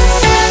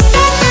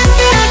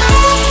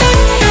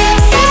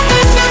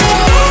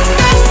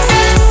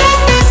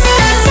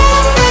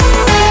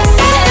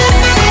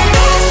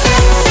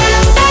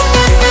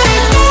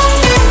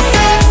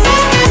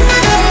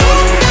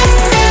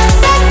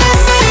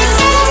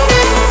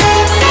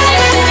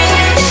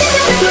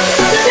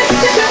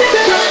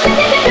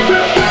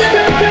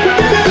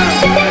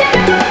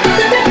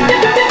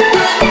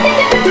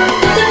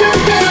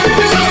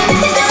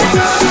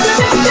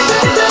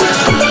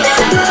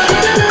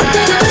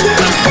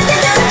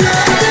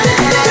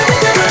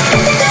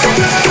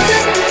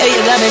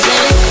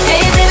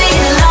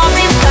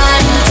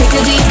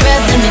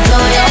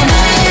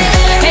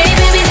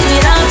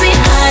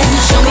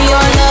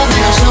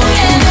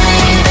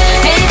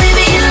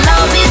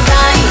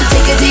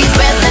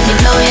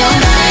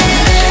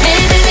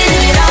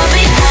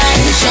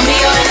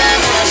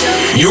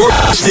 You're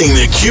hosting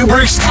the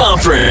Cuebrick's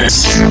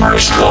Conference.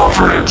 Cuebrick's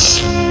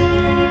Conference.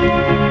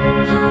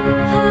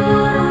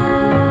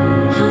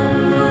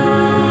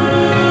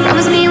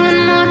 Promise me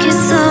one more kiss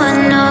so I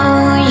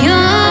know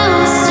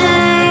you'll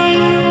stay.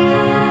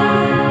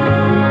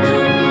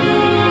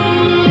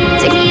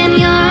 Take me in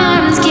your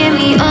arms, give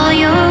me all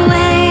your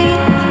weight.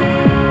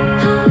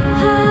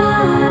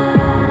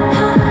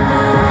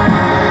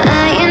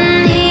 I am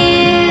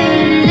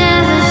here,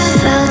 never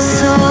felt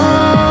so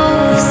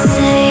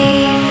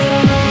safe.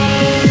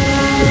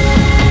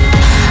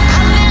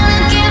 I've been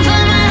looking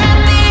for my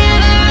happy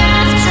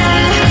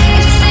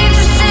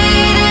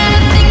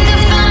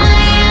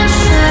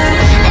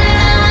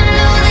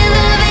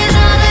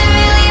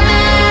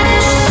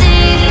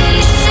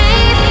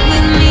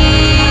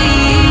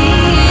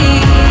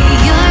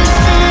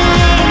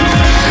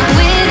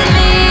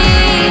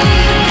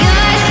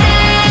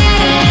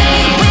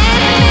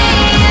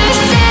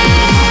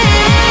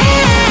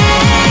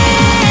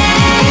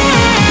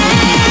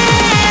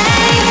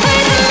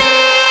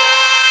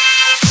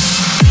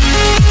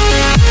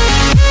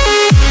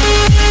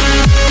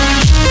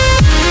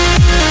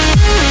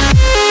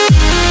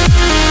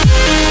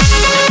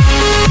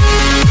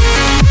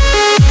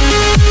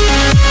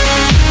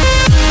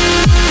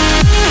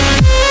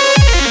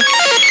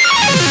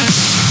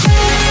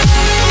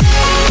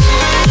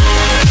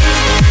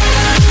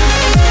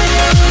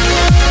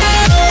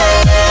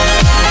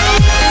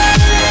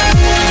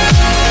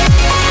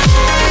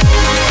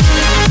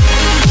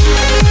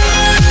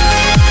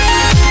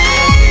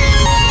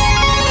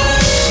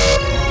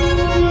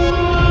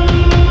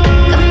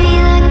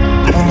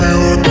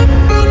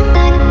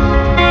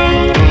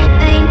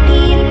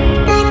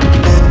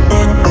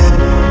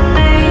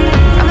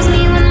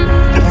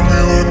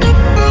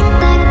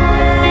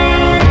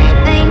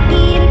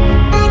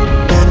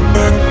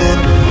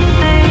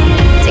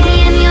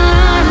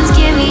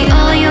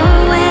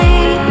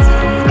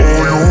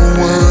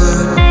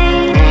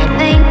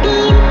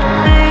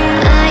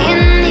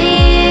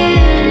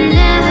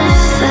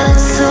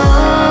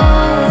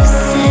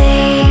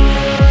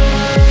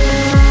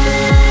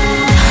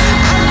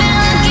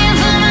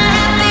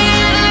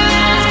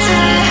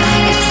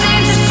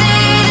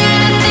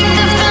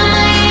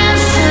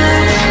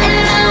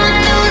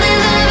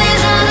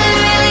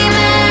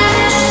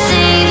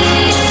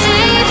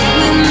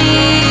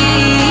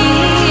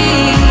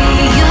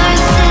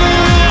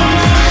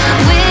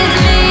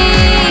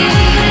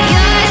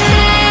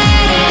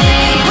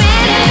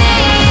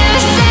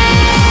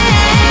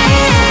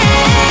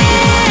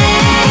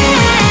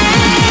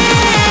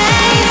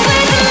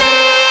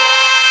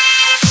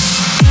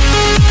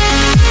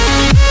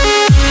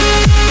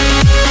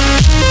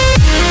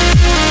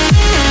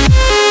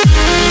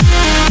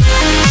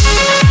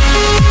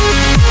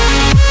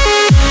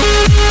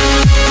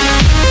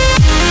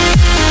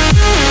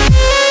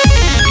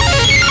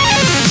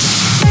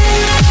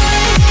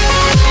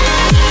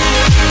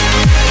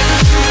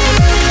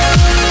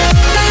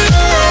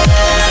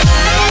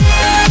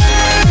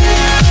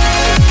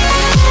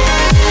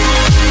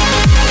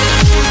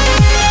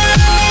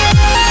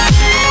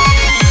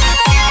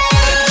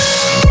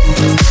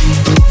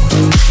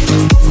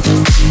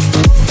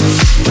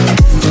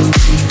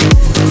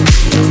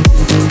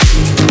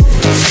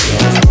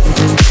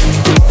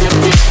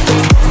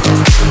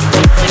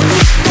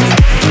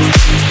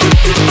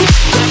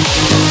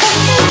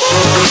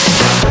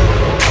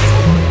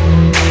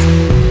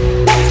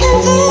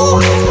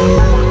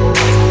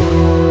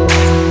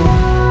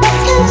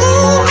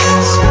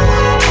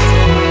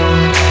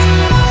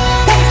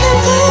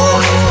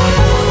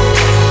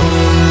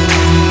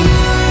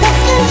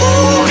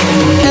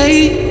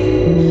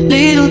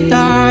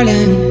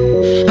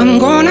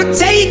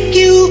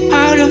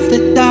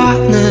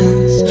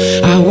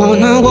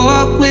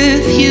walk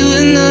with you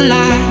in the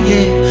light,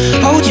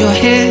 yeah. Hold your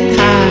head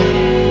high.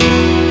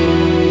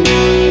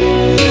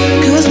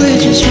 'Cause we're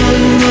just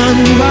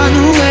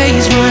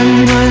runaways,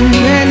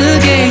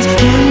 renegades,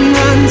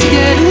 run to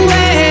get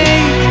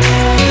away.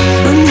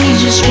 And we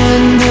just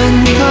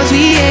run because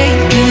we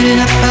ain't giving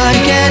up how to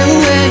get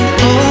away.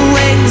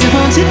 Always a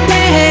haunted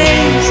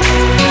place.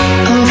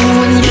 Oh,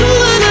 when you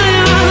and I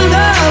are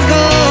the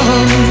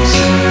ghosts,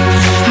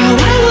 how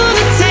I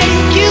wanna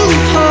take you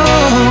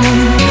home.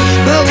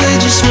 But we're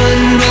just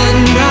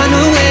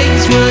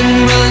runaways,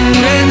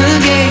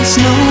 renegades.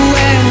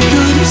 Nowhere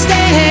could have stayed.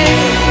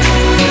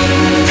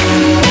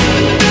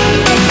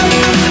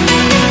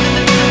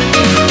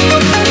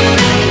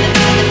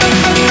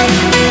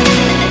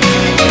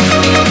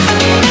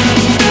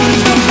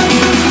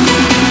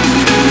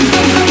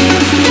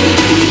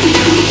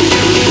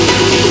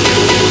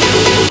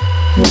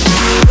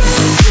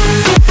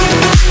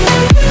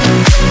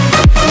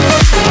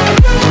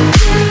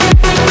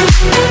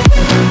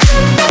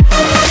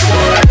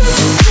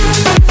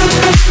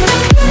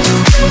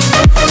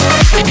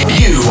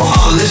 You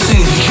are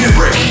listening to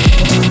Cuebrick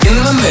in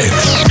the mix.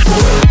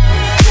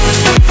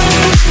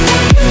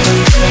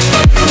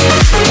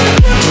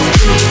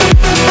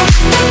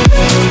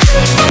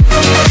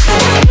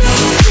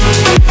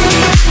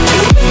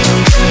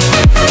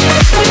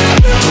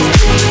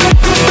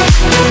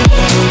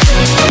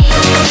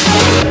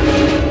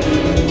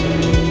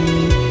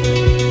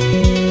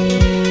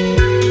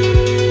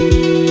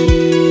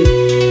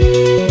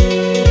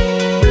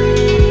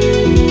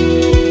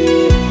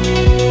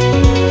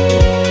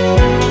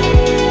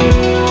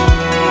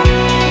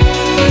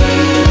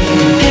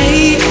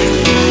 Hey,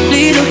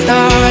 little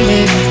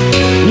darling,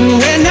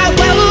 we're not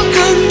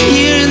welcome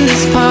here in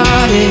this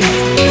party.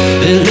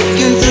 They're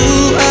looking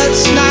through us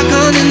like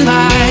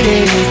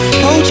uninvited.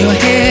 Hold your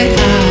head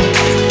high.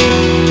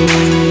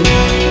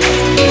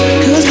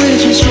 'Cause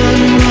we're just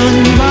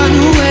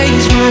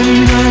runaways,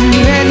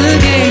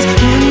 renegades,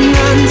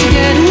 run to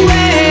get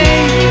away.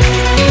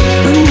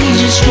 And we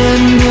just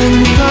run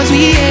because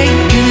we ain't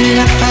giving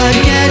up how to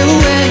get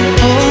away.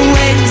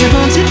 Always a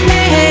haunted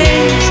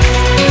place.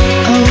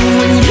 Oh,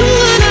 when you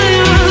and I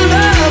are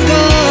the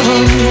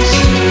ghosts,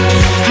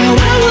 how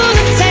I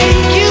wanna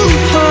take you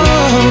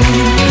home.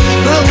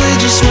 But we're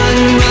just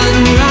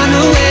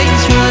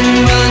runaways,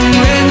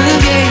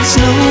 renegades.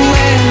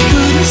 Nowhere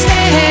could have stayed.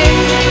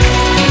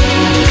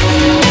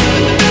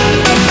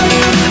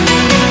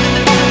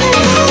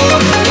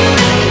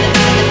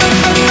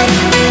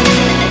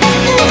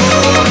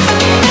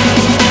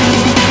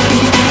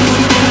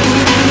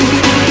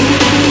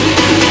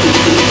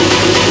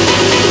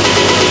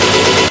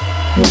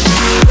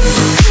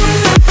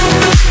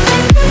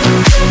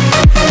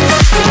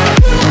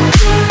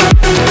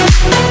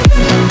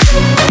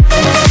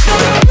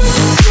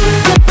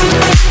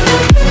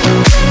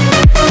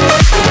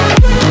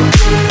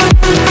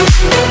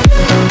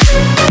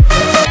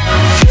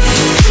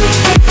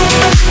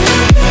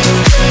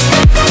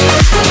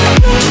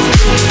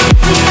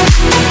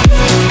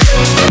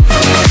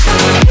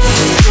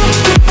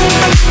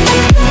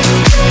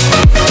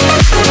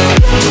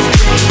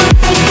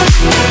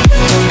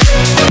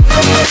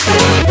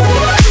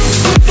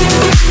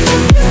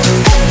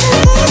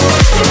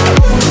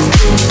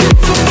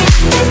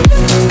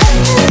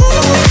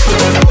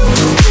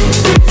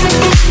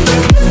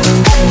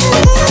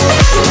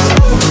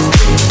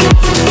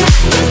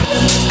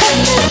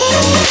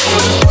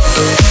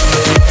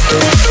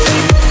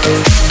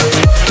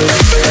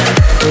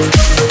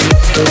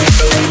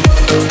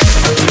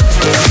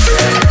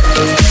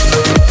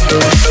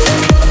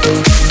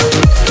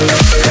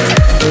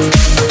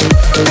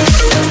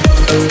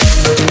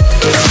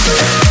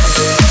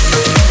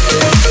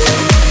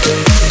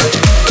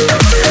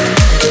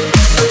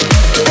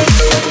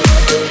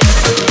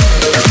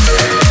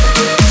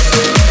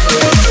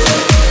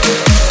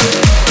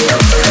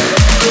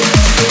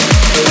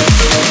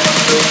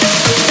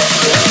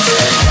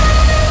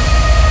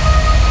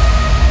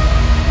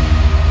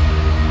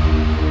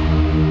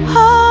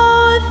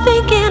 Oh,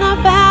 thinking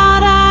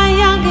about our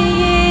younger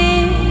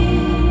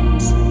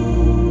years.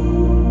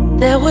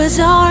 There was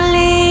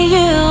only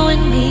you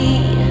and me.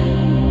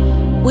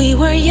 We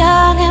were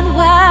young and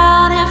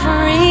wild and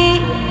free.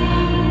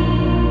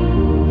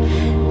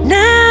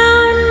 Now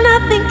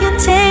nothing can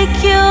take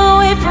you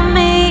away from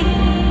me.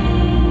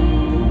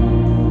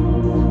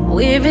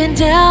 We've been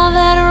down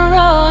that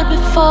road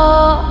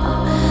before,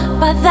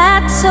 but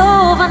that's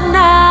over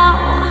now.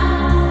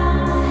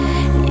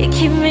 You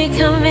keep me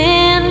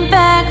coming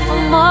back for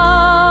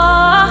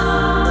more.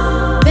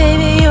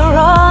 Baby, you're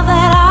all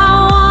that I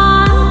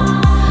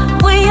want.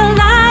 When you're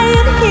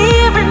lying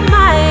here in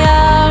my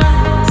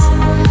arms,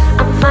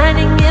 I'm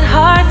finding it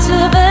hard to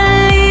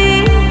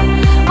believe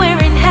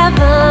we're in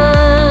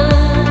heaven.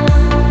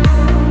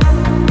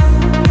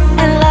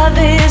 And love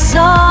is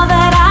all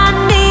that I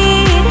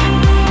need.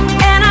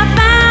 And I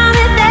found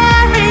it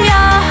there in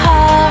your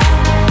heart.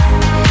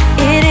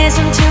 It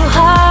isn't too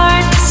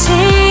hard to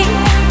see.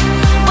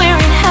 We're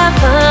in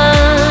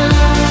heaven.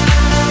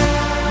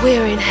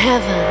 We're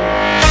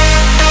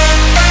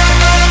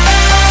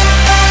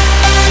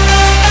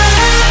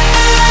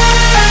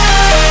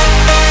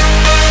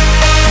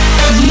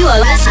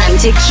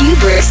to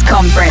Cuebrick's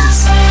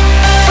conference.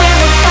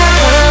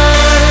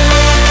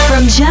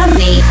 From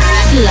Germany,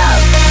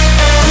 love.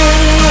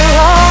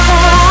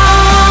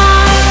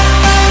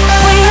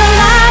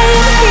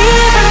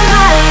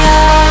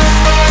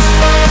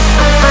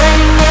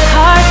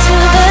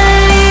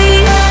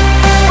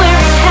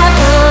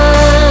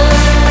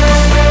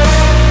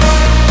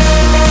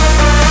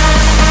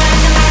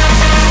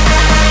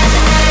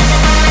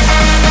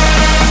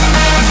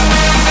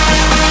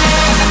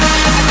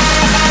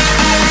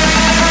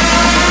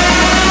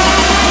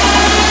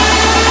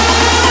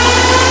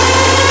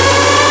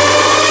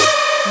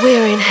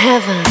 We're in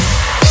heaven.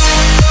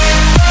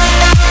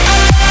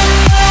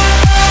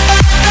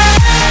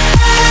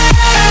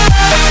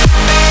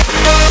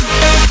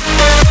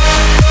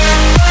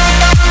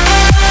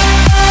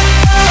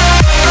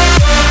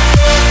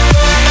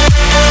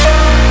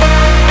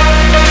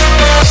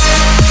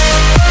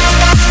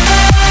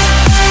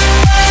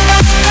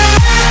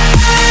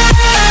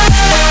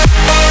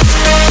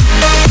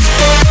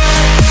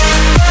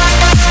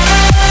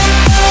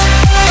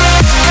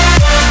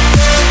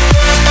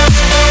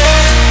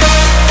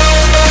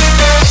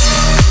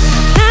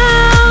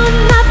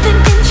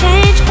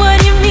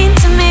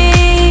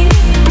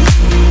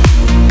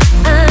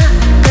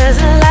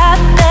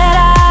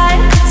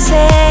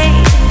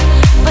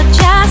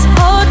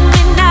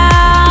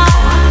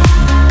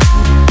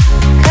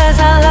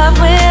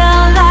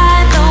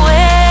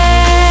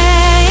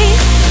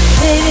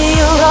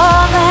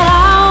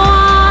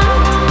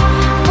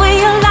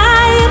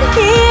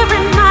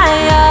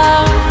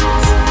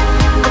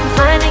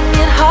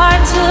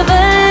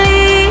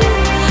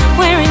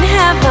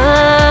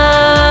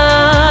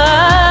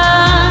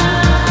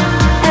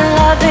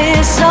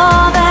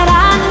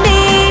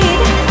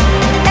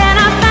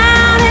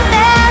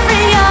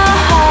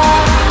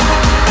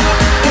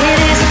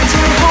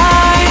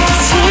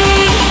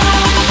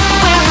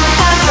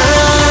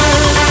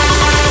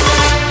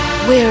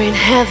 We're in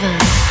heaven.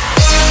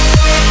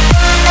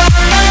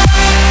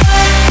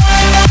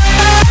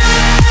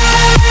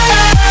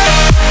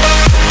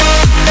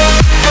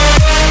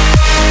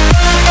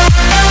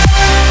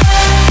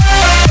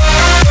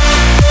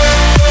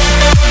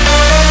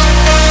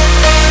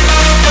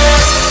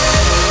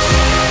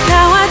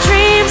 Now our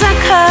dreams are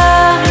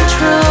coming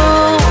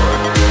true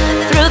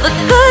through the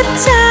good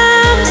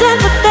times and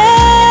the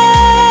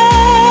bad.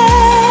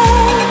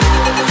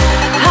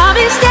 I'll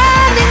be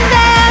standing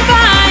there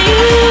by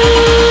you.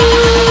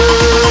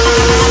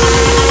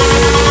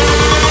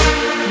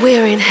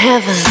 We're in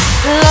heaven.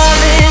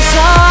 Love is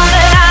all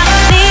that I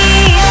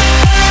need,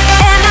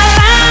 and I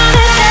found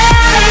it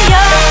there in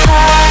your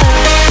heart.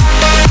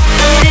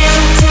 It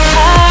isn't too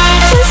hard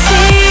to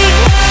see.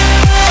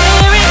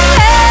 We're in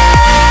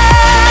heaven,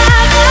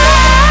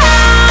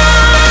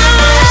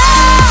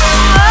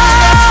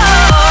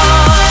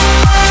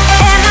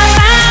 and I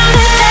found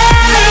it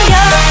there in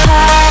your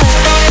heart.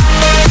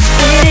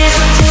 It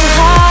isn't too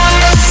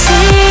hard to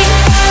see.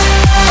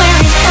 We're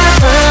in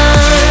heaven.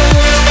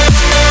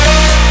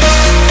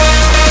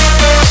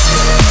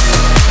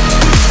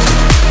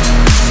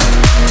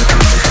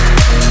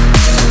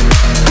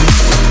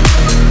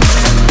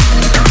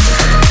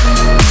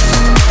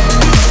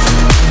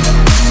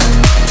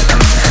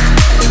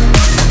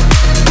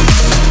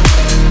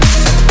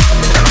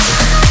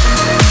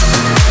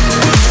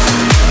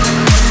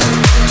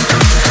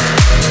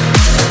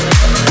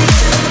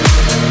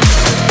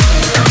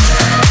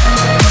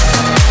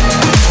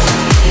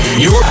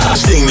 You're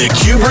hosting the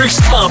Cuebrick's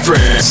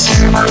Conference.